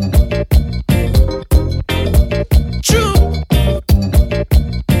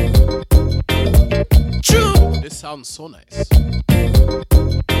 This sounds so nice.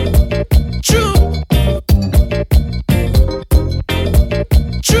 True.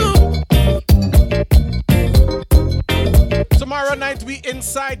 Tomorrow night we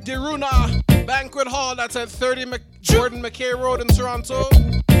inside Deruna Banquet Hall. That's at 30 Jordan McKay Road in Toronto.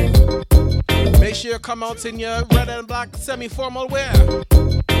 Make sure you come out in your red and black semi-formal wear.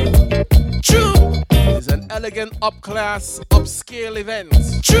 True. It's an elegant, up-class, upscale event.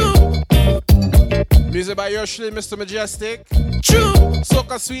 True. Music by yours truly, Mr. Mejustik. True.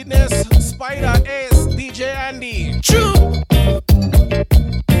 Soca Sweetness, Spider, Ace, DJ Andy. True.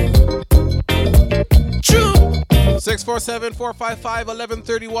 True.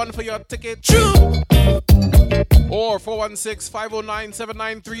 647-455-1131 for your ticket. True. Or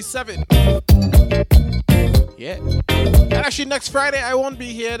 416-509-7937. Yeah. And actually next Friday I won't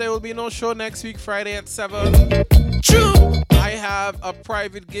be here. There will be no show next week Friday at 7. True. I have a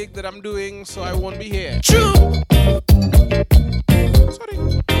private gig that I'm doing, so I won't be here. True. Sorry.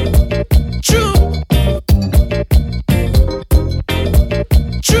 True.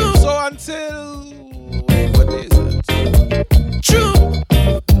 True. So until... Wait, what day is it? True.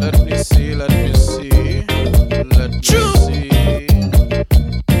 Let me see.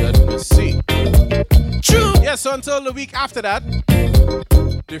 True. Yeah, so until the week after that,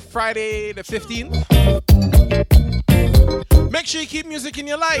 the Friday the 15th, make sure you keep music in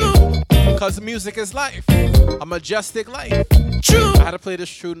your life, because music is life, a majestic life. True. I had to play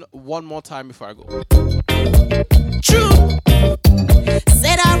this tune one more time before I go. True.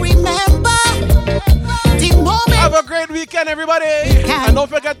 Said I remember the moment. Have a great weekend, everybody. And don't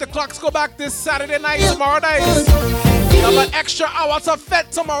forget the clocks go back this Saturday night, tomorrow night. We have an extra hour to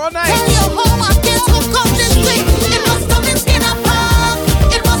fete tomorrow night. Tell your home I can't hook up this week. It was done in Skinner Park.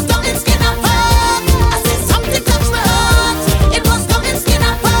 It was done in Skinner Park. I said something touched my heart. It was done in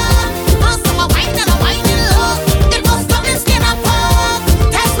Skinner Park. Most of my wine and a whining love. It was done in Skinner Park.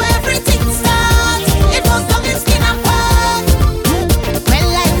 That's where everything starts. It was done in Skinner Park.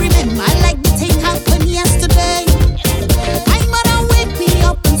 Well, I remember like the thing happened yesterday. My mother wake me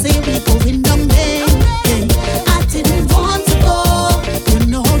up and say we going down there. I didn't want to go. You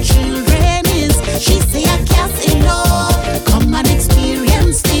know how children is. She say I can't say no. Come and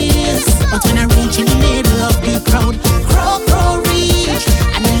experience this. But when I reach in the middle of the crowd, crow reach,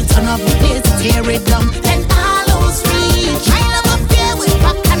 and we turn up the place to tear it down. Then all those reach. I love up there with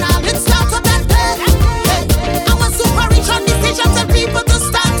back and all. It starts up that day. I was super rich on this stage. I tell people to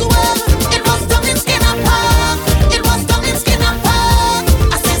start to work. It was done in Skinner Park. It was done in Skinner Park.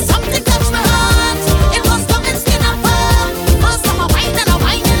 I said something touched my heart. It was done in Skinner Park. Most of my wine and a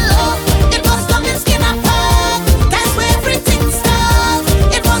whining love. It was done in Skinner Park. That's where everything starts.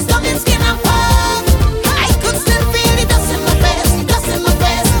 It was done in Skinner Park. I could still feel the dust in my face, dust in my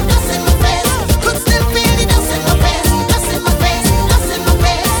face, dust in my face. Could still feel the dust in my face, dust in my face, dust in my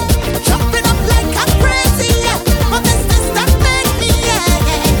face. Jumping up like I'm crazy, yeah. But this that make me, yeah.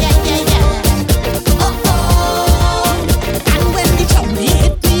 Oh. And when the drum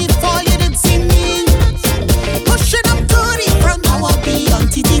hit me, before you did see me, pushing up to the front, now I'll be on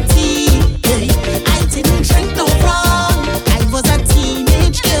TTT. Hey, I didn't drink no rum. I was a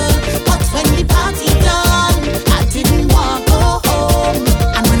teenage girl, but when the party done, I didn't want to go home.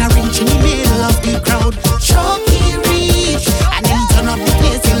 And when I reach in the middle of the crowd, Chucky reach, and then turn up the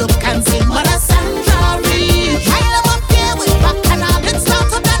place, he look and say, Mother Sandra reach. I love up there with back and all, it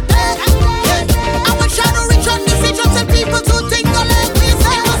starts up that day. I wish I don't reach on this stage, I tell people to think of like me.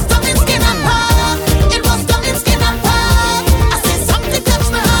 Say, it was done in Skinner Park. It was done in Skinner Park. I said something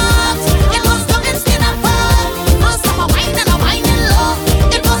touched my heart. It was done in Skinner Park. Most of my wine and a whining love.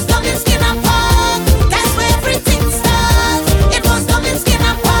 It was done in Skinner Park. That's where everything starts. It was done in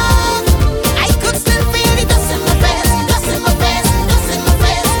Skinner Park. I could still feel the dust in my face, dust in my face, dust in my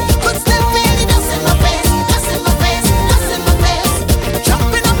face. Could still feel the dust in my face, dust in my face, dust in my face.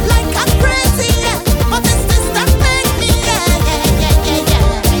 Jumping up like I'm crazy, yeah. But this that make me, yeah.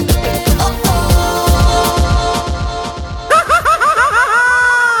 Oh.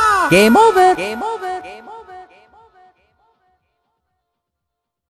 Game over. Game over.